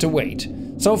I have to wait.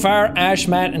 So far, Ash,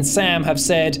 Matt, and Sam have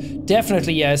said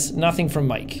definitely yes, nothing from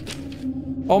Mike.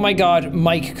 Oh my God,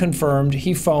 Mike confirmed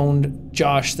he phoned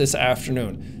Josh this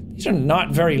afternoon. These are not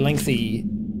very lengthy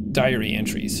diary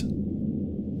entries.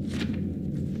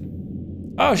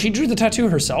 Oh, she drew the tattoo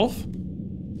herself?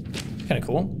 Kinda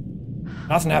cool.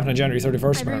 Nothing happened on January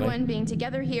 31st, apparently. Everyone being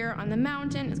together here on the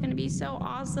mountain is gonna be so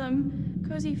awesome.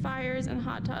 Cozy fires and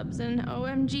hot tubs and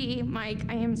OMG, Mike,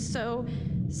 I am so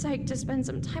psyched to spend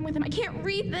some time with him. I can't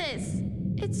read this.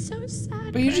 It's so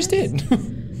sad. But you just did.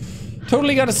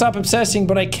 Totally gotta stop obsessing,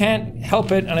 but I can't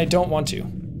help it and I don't want to.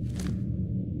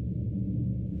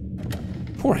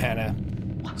 Poor Hannah.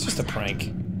 It's just a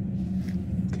prank.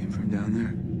 Came from down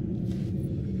there.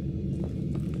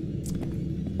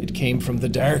 It came from the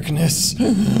darkness.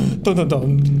 Dun dun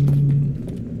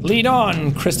dun. Lead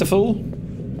on, Christopher.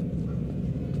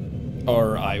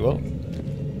 Or I will.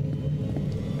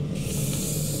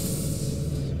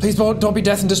 Please don't be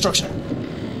death and destruction.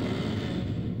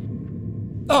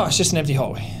 Oh, it's just an empty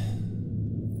hallway.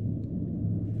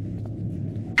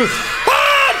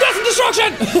 Ah! Death and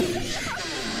destruction!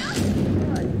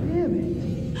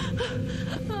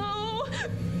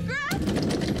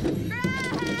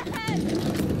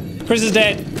 Chris is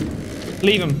dead.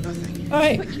 Leave him.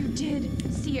 Hi. But you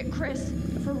did see it, Chris.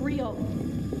 For real.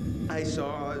 I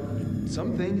saw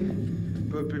something,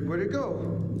 but where'd it go?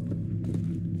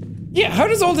 Yeah, how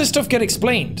does all this stuff get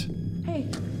explained? Hey,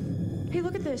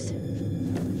 look at this.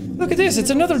 Look at this, it's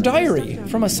another diary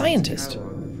from a scientist.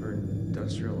 For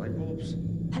industrial light bulbs?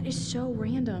 That is so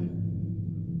random.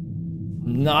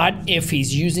 Not if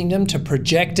he's using them to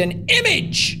project an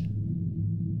image!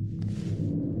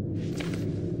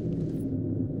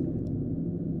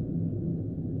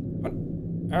 What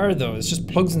are those? Just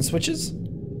plugs and switches?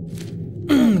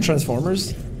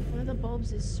 Transformers? One of the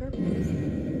bulbs is circular.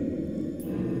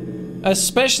 A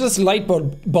specialist light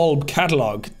bulb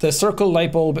catalog. The circle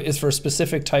light bulb is for a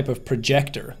specific type of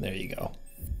projector. There you go.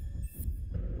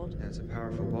 That's a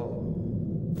powerful bulb.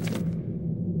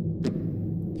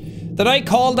 Did I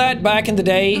call that back in the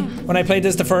day when I played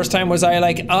this the first time? Was I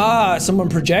like, ah, someone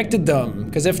projected them?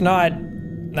 Because if not,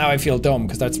 now I feel dumb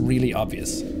because that's really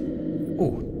obvious.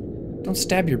 Oh, don't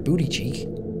stab your booty cheek.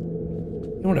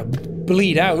 You don't want to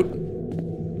bleed out.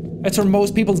 That's where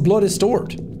most people's blood is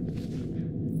stored.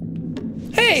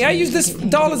 Hey, I used this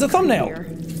doll as a thumbnail.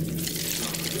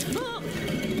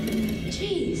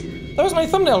 Jeez. That was my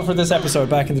thumbnail for this episode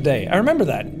back in the day. I remember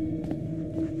that.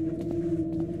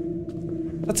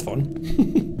 That's fun.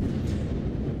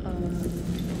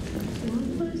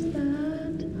 What was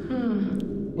that?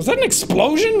 Was that an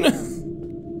explosion?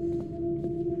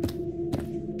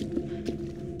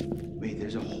 Wait,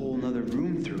 there's a whole nother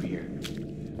room through here.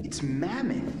 It's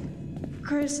mammoth.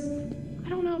 Chris, I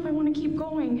don't know if I want to keep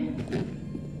going.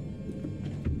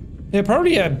 Yeah,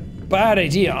 probably a bad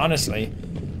idea, honestly.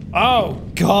 Oh,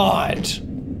 God.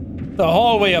 The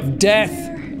hallway of death.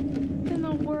 Where in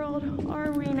the world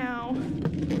are we now?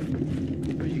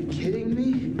 Are you kidding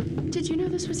me? Did you know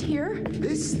this was here?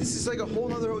 This is like a whole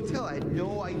nother hotel. I had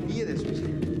no idea this was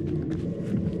here.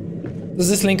 Does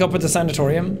this link up with the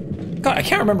sanatorium? God, I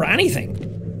can't remember anything.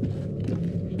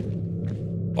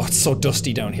 Oh, it's so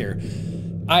dusty down here.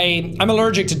 I'm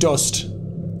allergic to dust.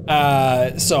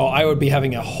 So I would be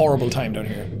having a horrible time down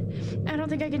here. I don't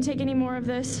think I can take any more of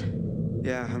this.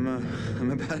 Yeah, I'm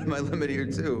about at my limit here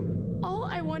too. All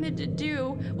I wanted to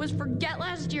do was forget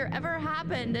last year ever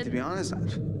happened. To be honest,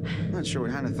 I'm not sure what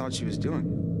Hannah thought she was doing.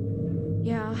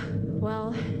 Yeah,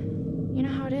 well, you know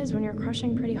how it is when you're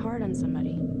crushing pretty hard on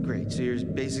somebody. Great, so you're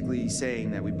basically saying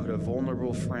that we put a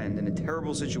vulnerable friend in a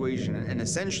terrible situation and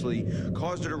essentially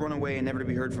caused her to run away and never to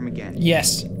be heard from again.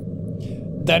 Yes.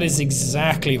 That is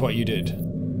exactly what you did.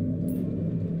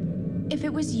 If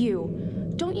it was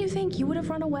you, don't you think you would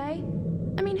have run away?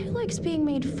 I mean, who likes being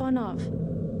made fun of?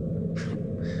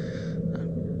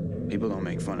 People don't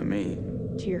make fun of me.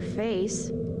 To your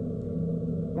face.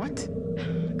 What?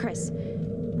 Chris,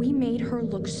 we made her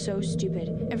look so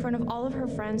stupid in front of all of her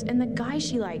friends and the guy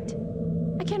she liked.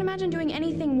 I can't imagine doing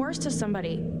anything worse to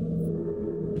somebody.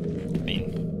 I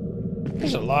mean,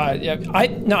 there's a lot. Yeah, I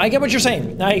get what you're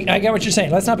saying. I get what you're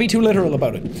saying. Let's not be too literal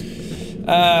about it.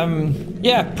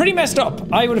 Yeah, pretty messed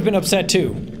up. I would have been upset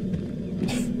too.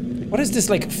 What is this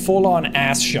like full-on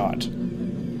ass shot?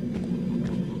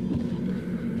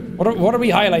 What are we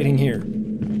highlighting here?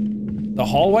 The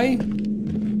hallway?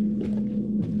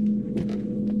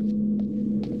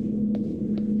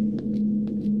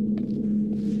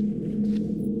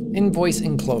 Invoice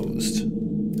enclosed.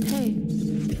 Hey,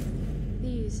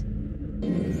 these.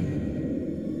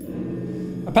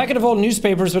 A packet of old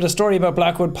newspapers with a story about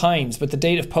Blackwood Pines, but the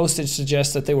date of postage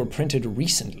suggests that they were printed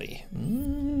recently.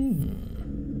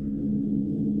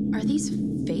 Are these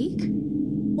fake?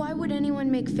 Why would anyone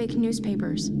make fake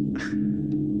newspapers?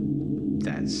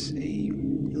 That's a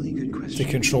really good question.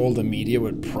 To control the media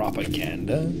with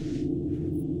propaganda?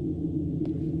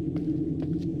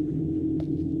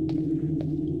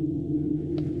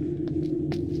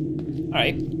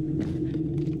 Alright.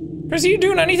 Chris, are you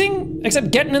doing anything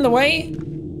except getting in the way?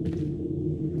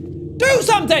 Do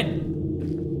something!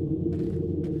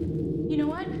 You know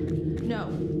what? No.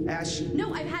 Ash.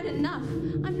 No, I've had enough.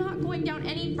 I'm not going down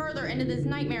any further into this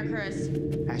nightmare, Chris.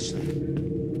 Ashley,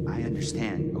 I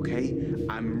understand, okay?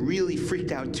 I'm really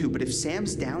freaked out too, but if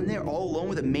Sam's down there all alone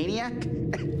with a maniac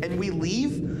and we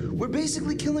leave, we're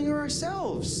basically killing her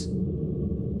ourselves.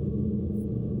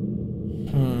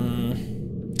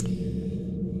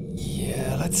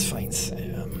 Yeah, let's find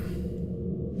Sam.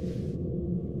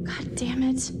 God damn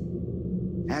it.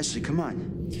 Ashley, come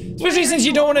on. Especially since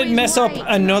you don't want to mess up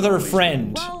another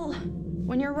friend. Well,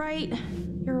 when you're right,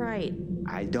 you're right.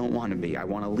 I don't want to be. I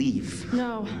want to leave.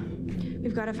 No.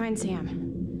 We've got to find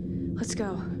Sam. Let's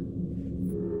go.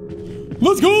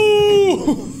 Let's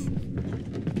go!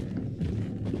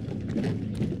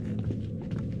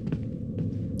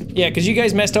 Yeah, because you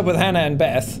guys messed up with Hannah and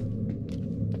Beth.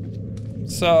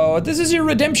 So, this is your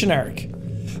redemption arc.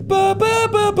 Ba ba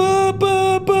ba ba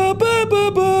ba ba ba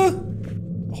ba ba.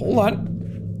 Hold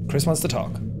on. Chris wants to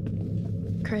talk.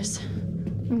 Chris,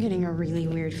 I'm getting a really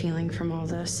weird feeling from all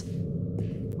this.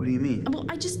 What do you mean? Well,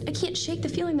 I can't shake the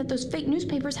feeling that those fake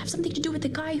newspapers have something to do with the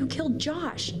guy who killed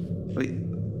Josh. Wait,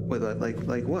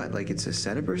 like what? Like it's a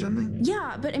setup or something?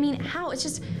 Yeah, but I mean, how? It's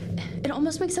just, it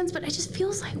almost makes sense, but it just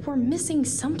feels like we're missing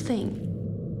something.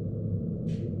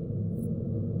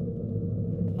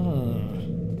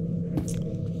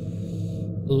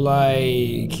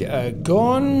 Like a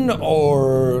gun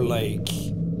or like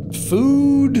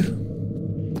food?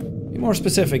 Be more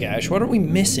specific, Ash. What are we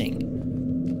missing?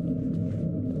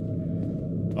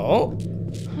 Oh.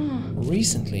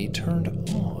 Recently turned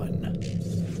on.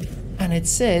 And it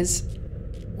says,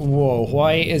 whoa,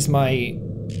 why is my,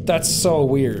 that's so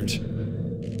weird.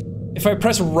 If I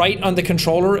press right on the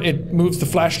controller, it moves the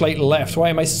flashlight left. Why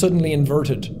am I suddenly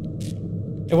inverted?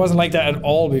 It wasn't like that at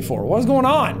all before. What is going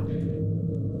on?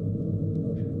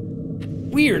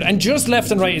 Weird, and just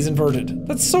left and right is inverted.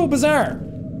 That's so bizarre.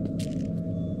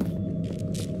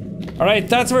 Alright,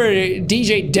 that's where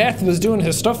DJ Death was doing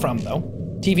his stuff from, though.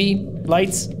 TV,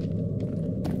 lights,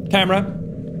 camera,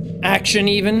 action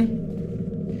even.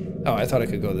 Oh, I thought I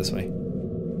could go this way.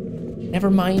 Never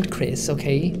mind, Chris,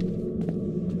 okay?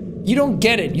 You don't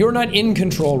get it. You're not in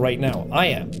control right now. I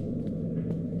am.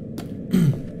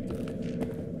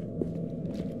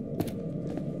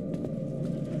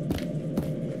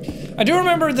 I do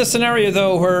remember the scenario,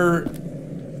 though, where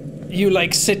you,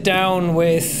 like, sit down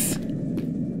with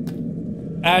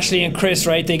Ashley and Chris,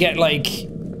 right? They get, like,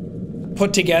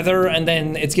 put together, and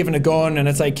then it's given a gun, and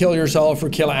it's like, kill yourself or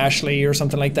kill Ashley or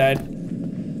something like that.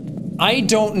 I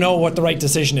don't know what the right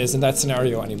decision is in that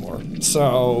scenario anymore,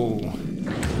 so...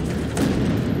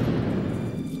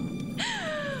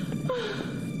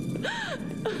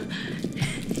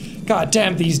 God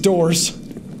damn these doors.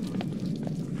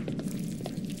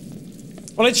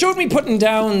 Well, it showed me putting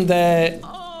down the...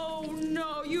 Oh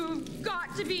no, you've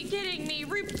got to be kidding me.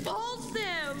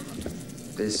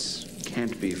 Repulsive! This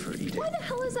can't be for eating. Why the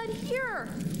hell is that here?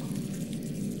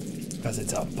 Because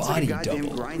it's a It's body like a goddamn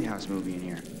double. grindhouse movie in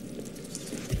here.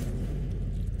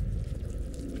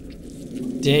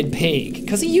 Dead pig.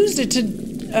 Because he used it to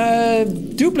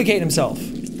duplicate himself.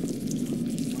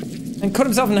 And cut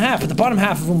himself in half, but the bottom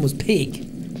half of him was pig.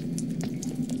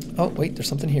 Oh, wait, there's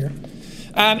something here.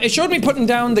 It showed me putting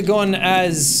down the gun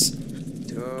as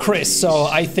Chris, so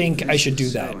I think I should do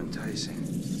that.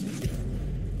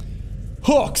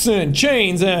 Hooks and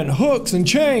chains and hooks and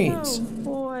chains. Oh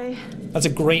boy. That's a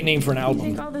great name for an I album.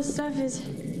 think all this stuff is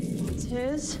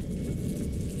his.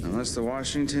 Unless the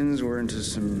Washingtons were into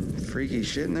some freaky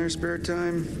shit in their spare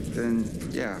time, then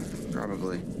yeah,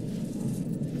 probably.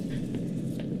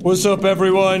 What's up,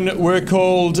 everyone? We're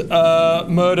called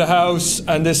Murder House,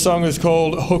 and this song is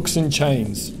called Hooks and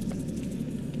Chains.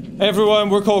 Everyone,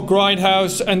 we're called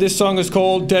Grindhouse, and this song is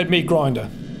called Dead Meat Grinder.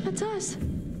 That's us.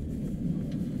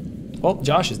 Well,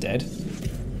 Josh is dead.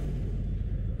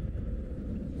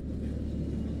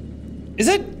 Is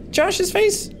that Josh's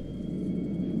face?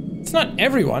 It's not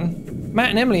everyone.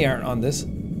 Matt and Emily aren't on this. I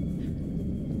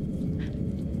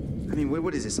mean, wait,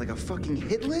 what is this? Like a fucking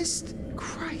hit list?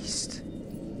 Christ.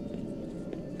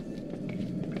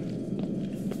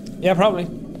 Yeah, probably.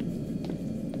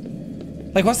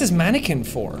 Like, what's this mannequin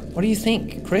for? What do you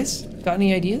think, Chris? Got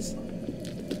any ideas?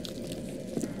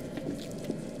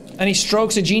 Any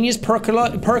strokes of genius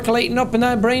percolating up in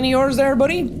that brain of yours there,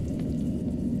 buddy?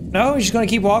 No? You're just gonna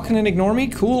keep walking and ignore me?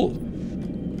 Cool.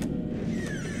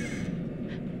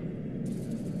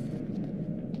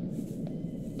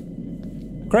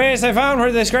 Chris, I found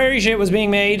where the scary shit was being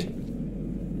made.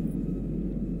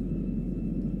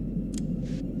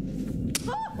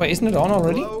 Wait, isn't it on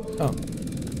already? Oh.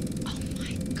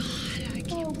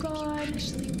 Oh god.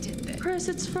 Chris,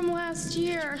 it's from last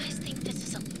year. I think this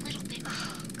is a little bit.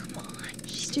 Oh, come on.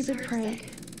 Stupid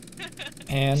prank.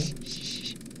 And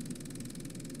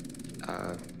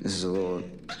This is a little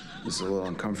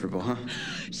uncomfortable, huh?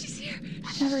 She's here.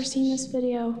 I've never seen this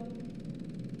video.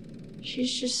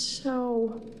 She's just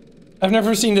so... I've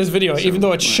never seen this video, even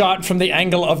though it's shot from the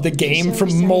angle of the game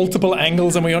from multiple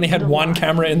angles and we only had one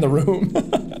camera in the room.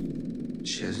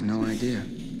 She has no idea.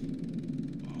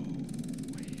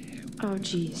 Oh,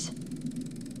 jeez.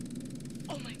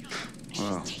 Oh my god.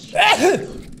 Wow.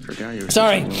 Forgot you were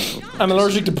Sorry, such a I'm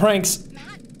allergic to pranks.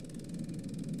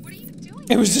 What are you doing?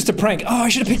 It was just a prank. Oh, I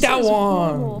should have picked that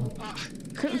one.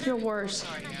 Couldn't feel worse.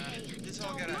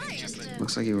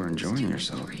 Looks like you were enjoying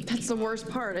yourself. That's the worst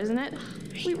part, isn't it?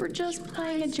 We were just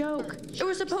playing a joke. It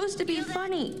was supposed to be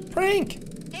funny. Prank.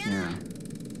 Yeah.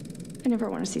 I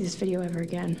never want to see this video ever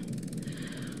again.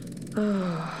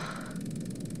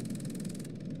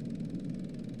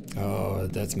 Oh,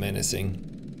 that's menacing.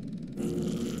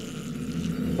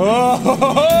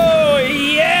 Oh,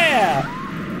 yeah!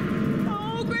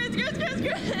 Oh, Chris!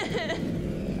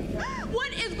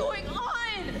 What is going on?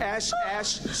 Ash,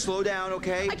 slow down,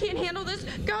 okay? I can't handle this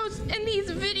ghost and these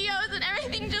videos and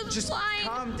everything just flying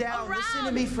calm down. around. Listen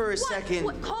to me for a second.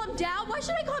 What? Calm down? Why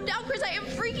should I calm down, Chris? I am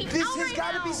freaking This out has right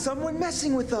got to now. be someone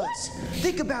messing with us.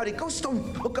 Think about it. Ghosts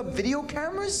don't hook up video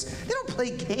cameras. They don't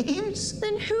play games.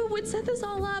 Then who would set this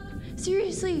all up?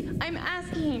 Seriously, I'm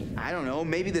asking. I don't know.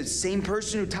 Maybe the same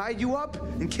person who tied you up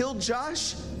and killed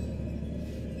Josh?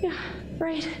 Yeah,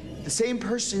 right. The same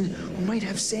person who might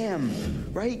have Sam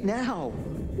right now.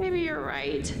 Maybe you're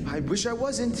right. I wish I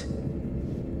wasn't.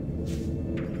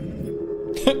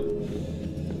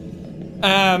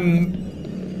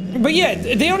 But yeah,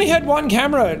 they only had one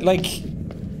camera. Like,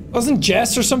 wasn't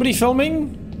Jess or somebody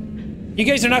filming? You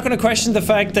guys are not going to question the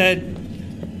fact that...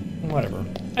 Whatever.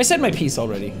 I said my piece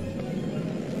already.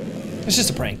 It's just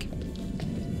a prank.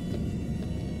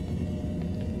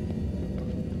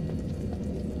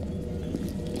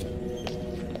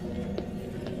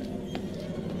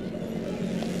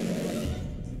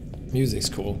 Music's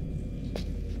cool.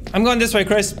 I'm going this way,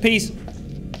 Chris. Peace.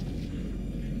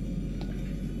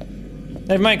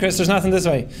 Never mind, Chris. There's nothing this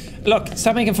way. Look,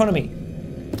 stop making fun of me.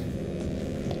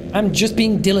 I'm just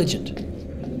being diligent.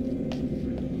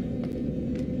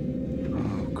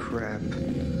 Oh, crap.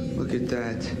 Look at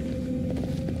that.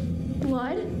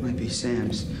 Blood? Might be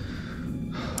Sam's.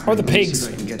 Or the pigs. See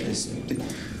if I can get this.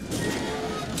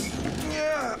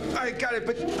 Yeah, I got it,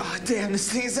 but oh, damn, this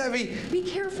thing is heavy. Be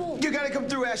careful. You gotta come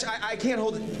through, Ash. I can't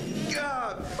hold it.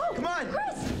 Oh, come on.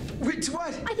 Chris! Wait, what?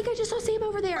 I think I just saw Sam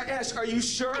over there. Ash, are you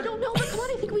sure? I don't know, but come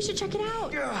on, I think we should check it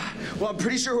out. Well, I'm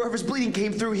pretty sure whoever's bleeding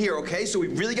came through here, okay? So we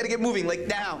really gotta get moving, like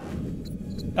now.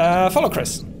 Follow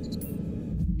Chris.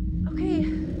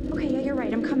 Okay, yeah, you're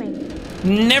right, I'm coming.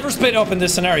 Never split up in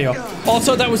this scenario.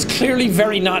 Also, that was clearly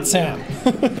very not Sam.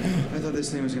 I thought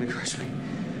this thing was gonna crush me.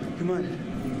 Come on.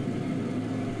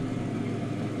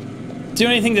 The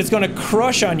only thing that's gonna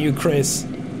crush on you, Chris,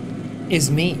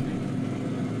 is me.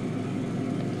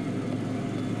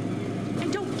 I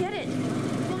don't get it.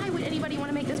 Why would anybody want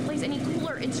to make this place any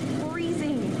cooler? It's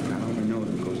freezing. I don't even know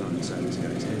what goes on inside this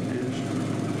guy's head,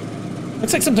 Ash.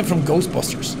 Looks like something from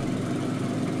Ghostbusters.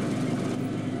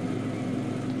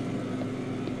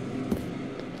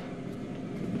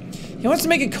 He wants to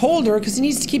make it colder because he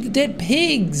needs to keep the dead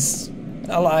pigs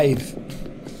alive.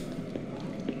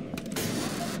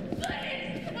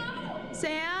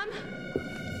 Sam?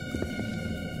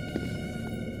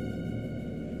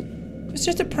 It's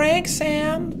just a prank,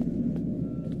 Sam.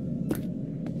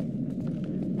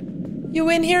 You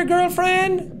in here,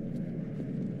 girlfriend?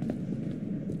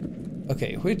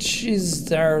 Okay, which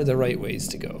are the right ways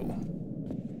to go?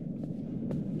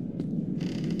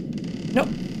 Nope.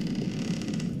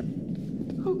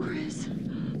 Oh, Chris.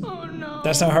 Oh, no.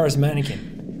 That's not her as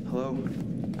mannequin. Hello?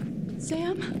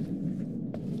 Sam?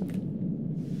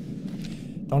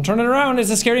 Don't turn it around, it's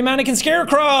a scary mannequin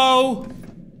scarecrow!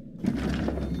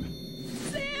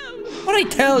 Sam! What'd I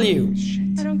tell you?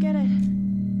 I don't get it.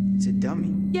 It's a dummy.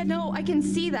 Yeah, no, I can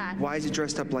see that. Why is it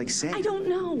dressed up like Sam? I don't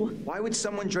know. Why would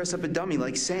someone dress up a dummy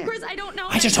like Sam? Chris, I don't know.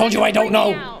 I just told you I don't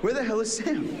know. Where the hell is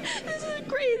Sam? This is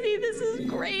crazy. This is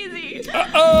crazy.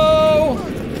 Uh-oh!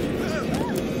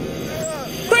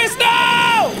 Chris,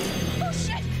 no! Oh,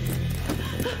 shit!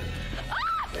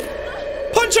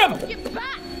 Punch him! Get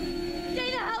back!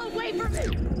 Stay the hell away from me!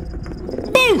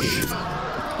 Boosh!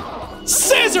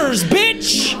 Scissors,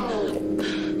 bitch!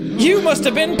 You must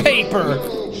have been paper.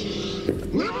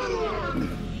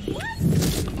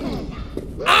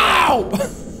 Ow!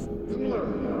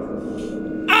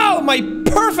 Ow, my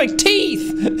perfect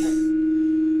teeth!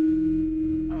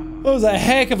 That was a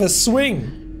heck of a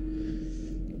swing.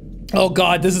 Oh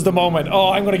god, this is the moment.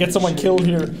 Oh, I'm gonna get someone killed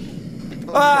here.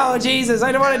 Oh, Jesus,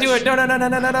 I don't want to do it. No, no, no, no,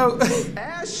 no, no, no.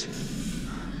 Ash!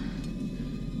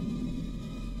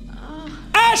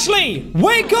 Ashley,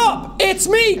 wake up! It's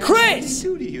me, Chris!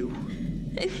 What did he do to you?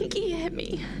 I think he hit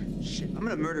me. Shit, I'm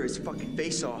gonna murder his fucking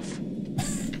face off.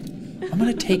 I'm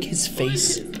gonna take his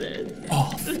face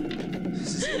off.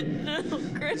 No,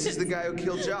 Chris. This is the guy who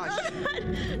killed Josh.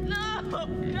 No,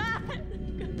 God.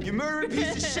 You murdering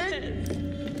piece of shit!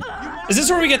 Is this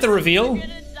where we get the reveal? I'm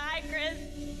gonna die, Chris.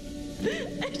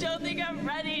 I don't think I'm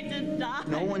ready to die.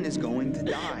 No one is going to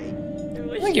die. I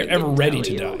don't think you're ever ready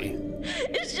to die.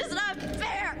 It's just not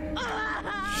fair.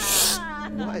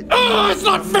 What? Oh, it's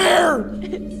not fair!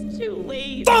 It's too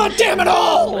late. Oh, damn it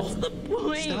all! What's the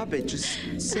point? Stop it, just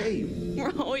say.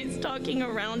 We're always talking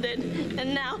around it,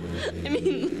 and now, I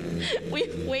mean,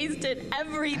 we've wasted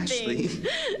everything. Ashley,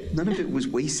 none of it was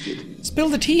wasted. Spill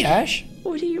the tea, Ash.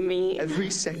 What do you mean? Every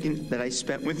second that I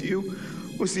spent with you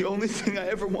was the only thing I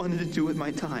ever wanted to do with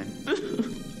my time.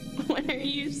 What are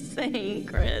you saying,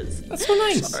 Chris? That's so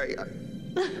nice. Sorry,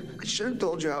 I should have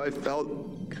told you how I felt.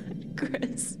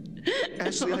 Chris.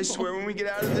 Ashley, I swear when we get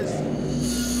out of this...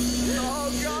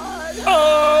 Oh, God!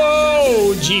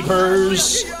 Oh,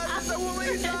 jeepers.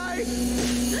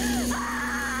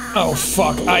 Oh,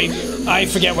 fuck. I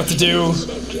forget what to do.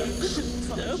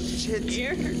 So scared,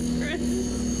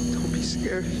 Chris. Don't be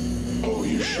scared. Oh,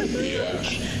 you should be,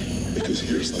 Ash. Because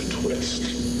here's the twist.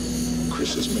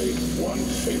 Chris has made one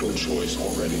fatal choice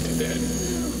already today.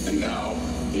 And now,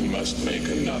 he must make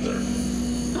another.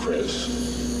 Chris,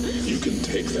 you can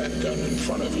take that gun in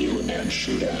front of you and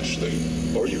shoot Ashley,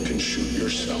 or you can shoot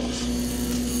yourself.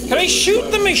 Can I shoot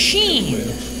the machine?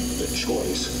 The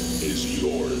choice is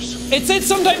yours. It said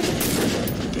sometimes.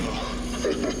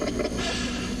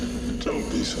 Don't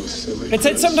be so silly. It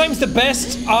said sometimes the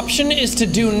best option is to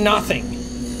do nothing.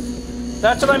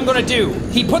 That's what I'm gonna do.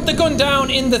 He put the gun down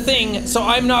in the thing, so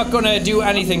I'm not gonna do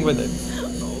anything with it.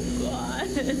 Oh God.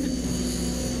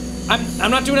 I'm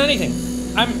not doing anything.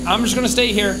 I'm just gonna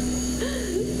stay here.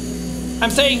 I'm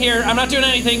staying here. I'm not doing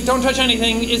anything. Don't touch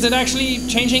anything. Is it actually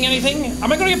changing anything?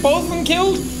 Am I gonna get both of them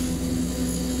killed?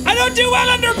 I don't do well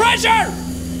under pressure!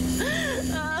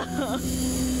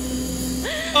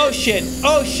 Oh shit.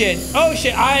 Oh shit. Oh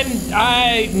shit.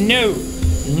 No.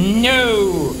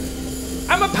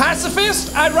 I'm a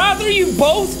pacifist. I'd rather you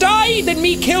both die than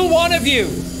me kill one of you.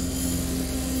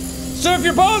 So if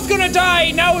you're both gonna die,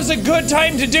 now is a good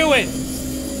time to do it.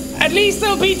 At least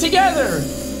they'll be together.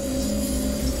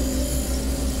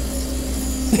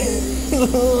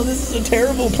 Oh, this is a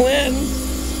terrible plan.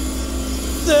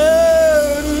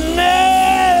 Oh,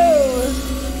 no!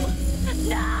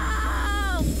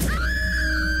 No!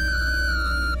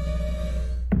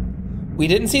 We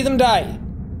didn't see them die.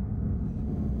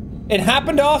 It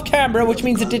happened off camera, which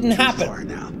means it didn't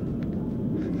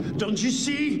happen. Don't you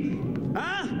see?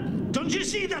 Huh? Don't you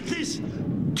see that this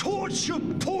torture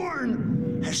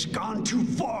porn has gone too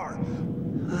far?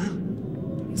 Huh?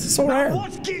 This is so rare.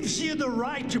 What gives you the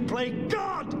right to play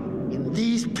God in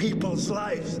these people's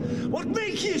lives? What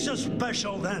makes you so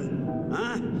special then?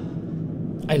 Huh?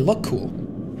 I look cool.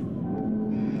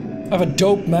 I have a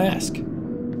dope mask.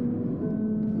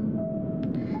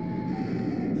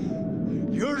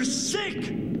 You're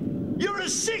sick! You're a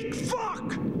sick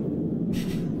fuck!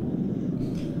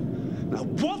 Now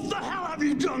what the hell have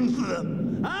you done for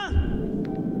them? Huh?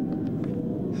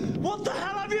 What the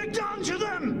hell have you done to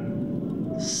them?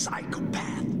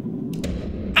 Psychopath.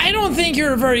 I don't think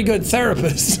you're a very good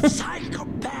therapist.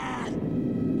 Psychopath.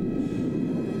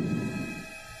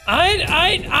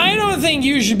 I don't think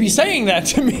you should be saying that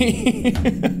to me.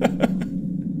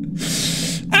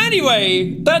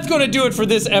 Anyway, that's gonna do it for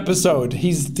this episode.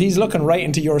 He's looking right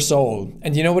into your soul.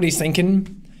 And you know what he's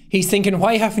thinking? He's thinking,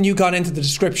 why haven't you gone into the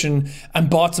description and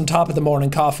bought some top of the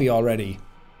morning coffee already?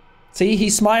 See, he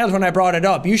smiled when I brought it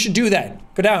up. You should do that.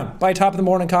 Go down, buy top of the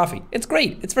morning coffee. It's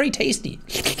great. It's very tasty.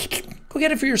 Go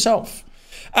get it for yourself.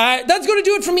 That's going to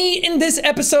do it for me in this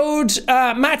episode.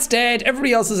 Matt's dead.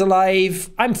 Everybody else is alive.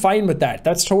 I'm fine with that.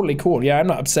 That's totally cool. Yeah, I'm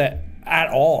not upset at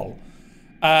all.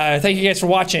 Thank you guys for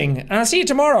watching. And I'll see you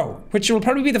tomorrow, which will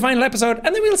probably be the final episode.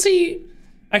 And then we'll see...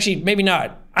 Actually, maybe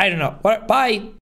not. I don't know. Bye.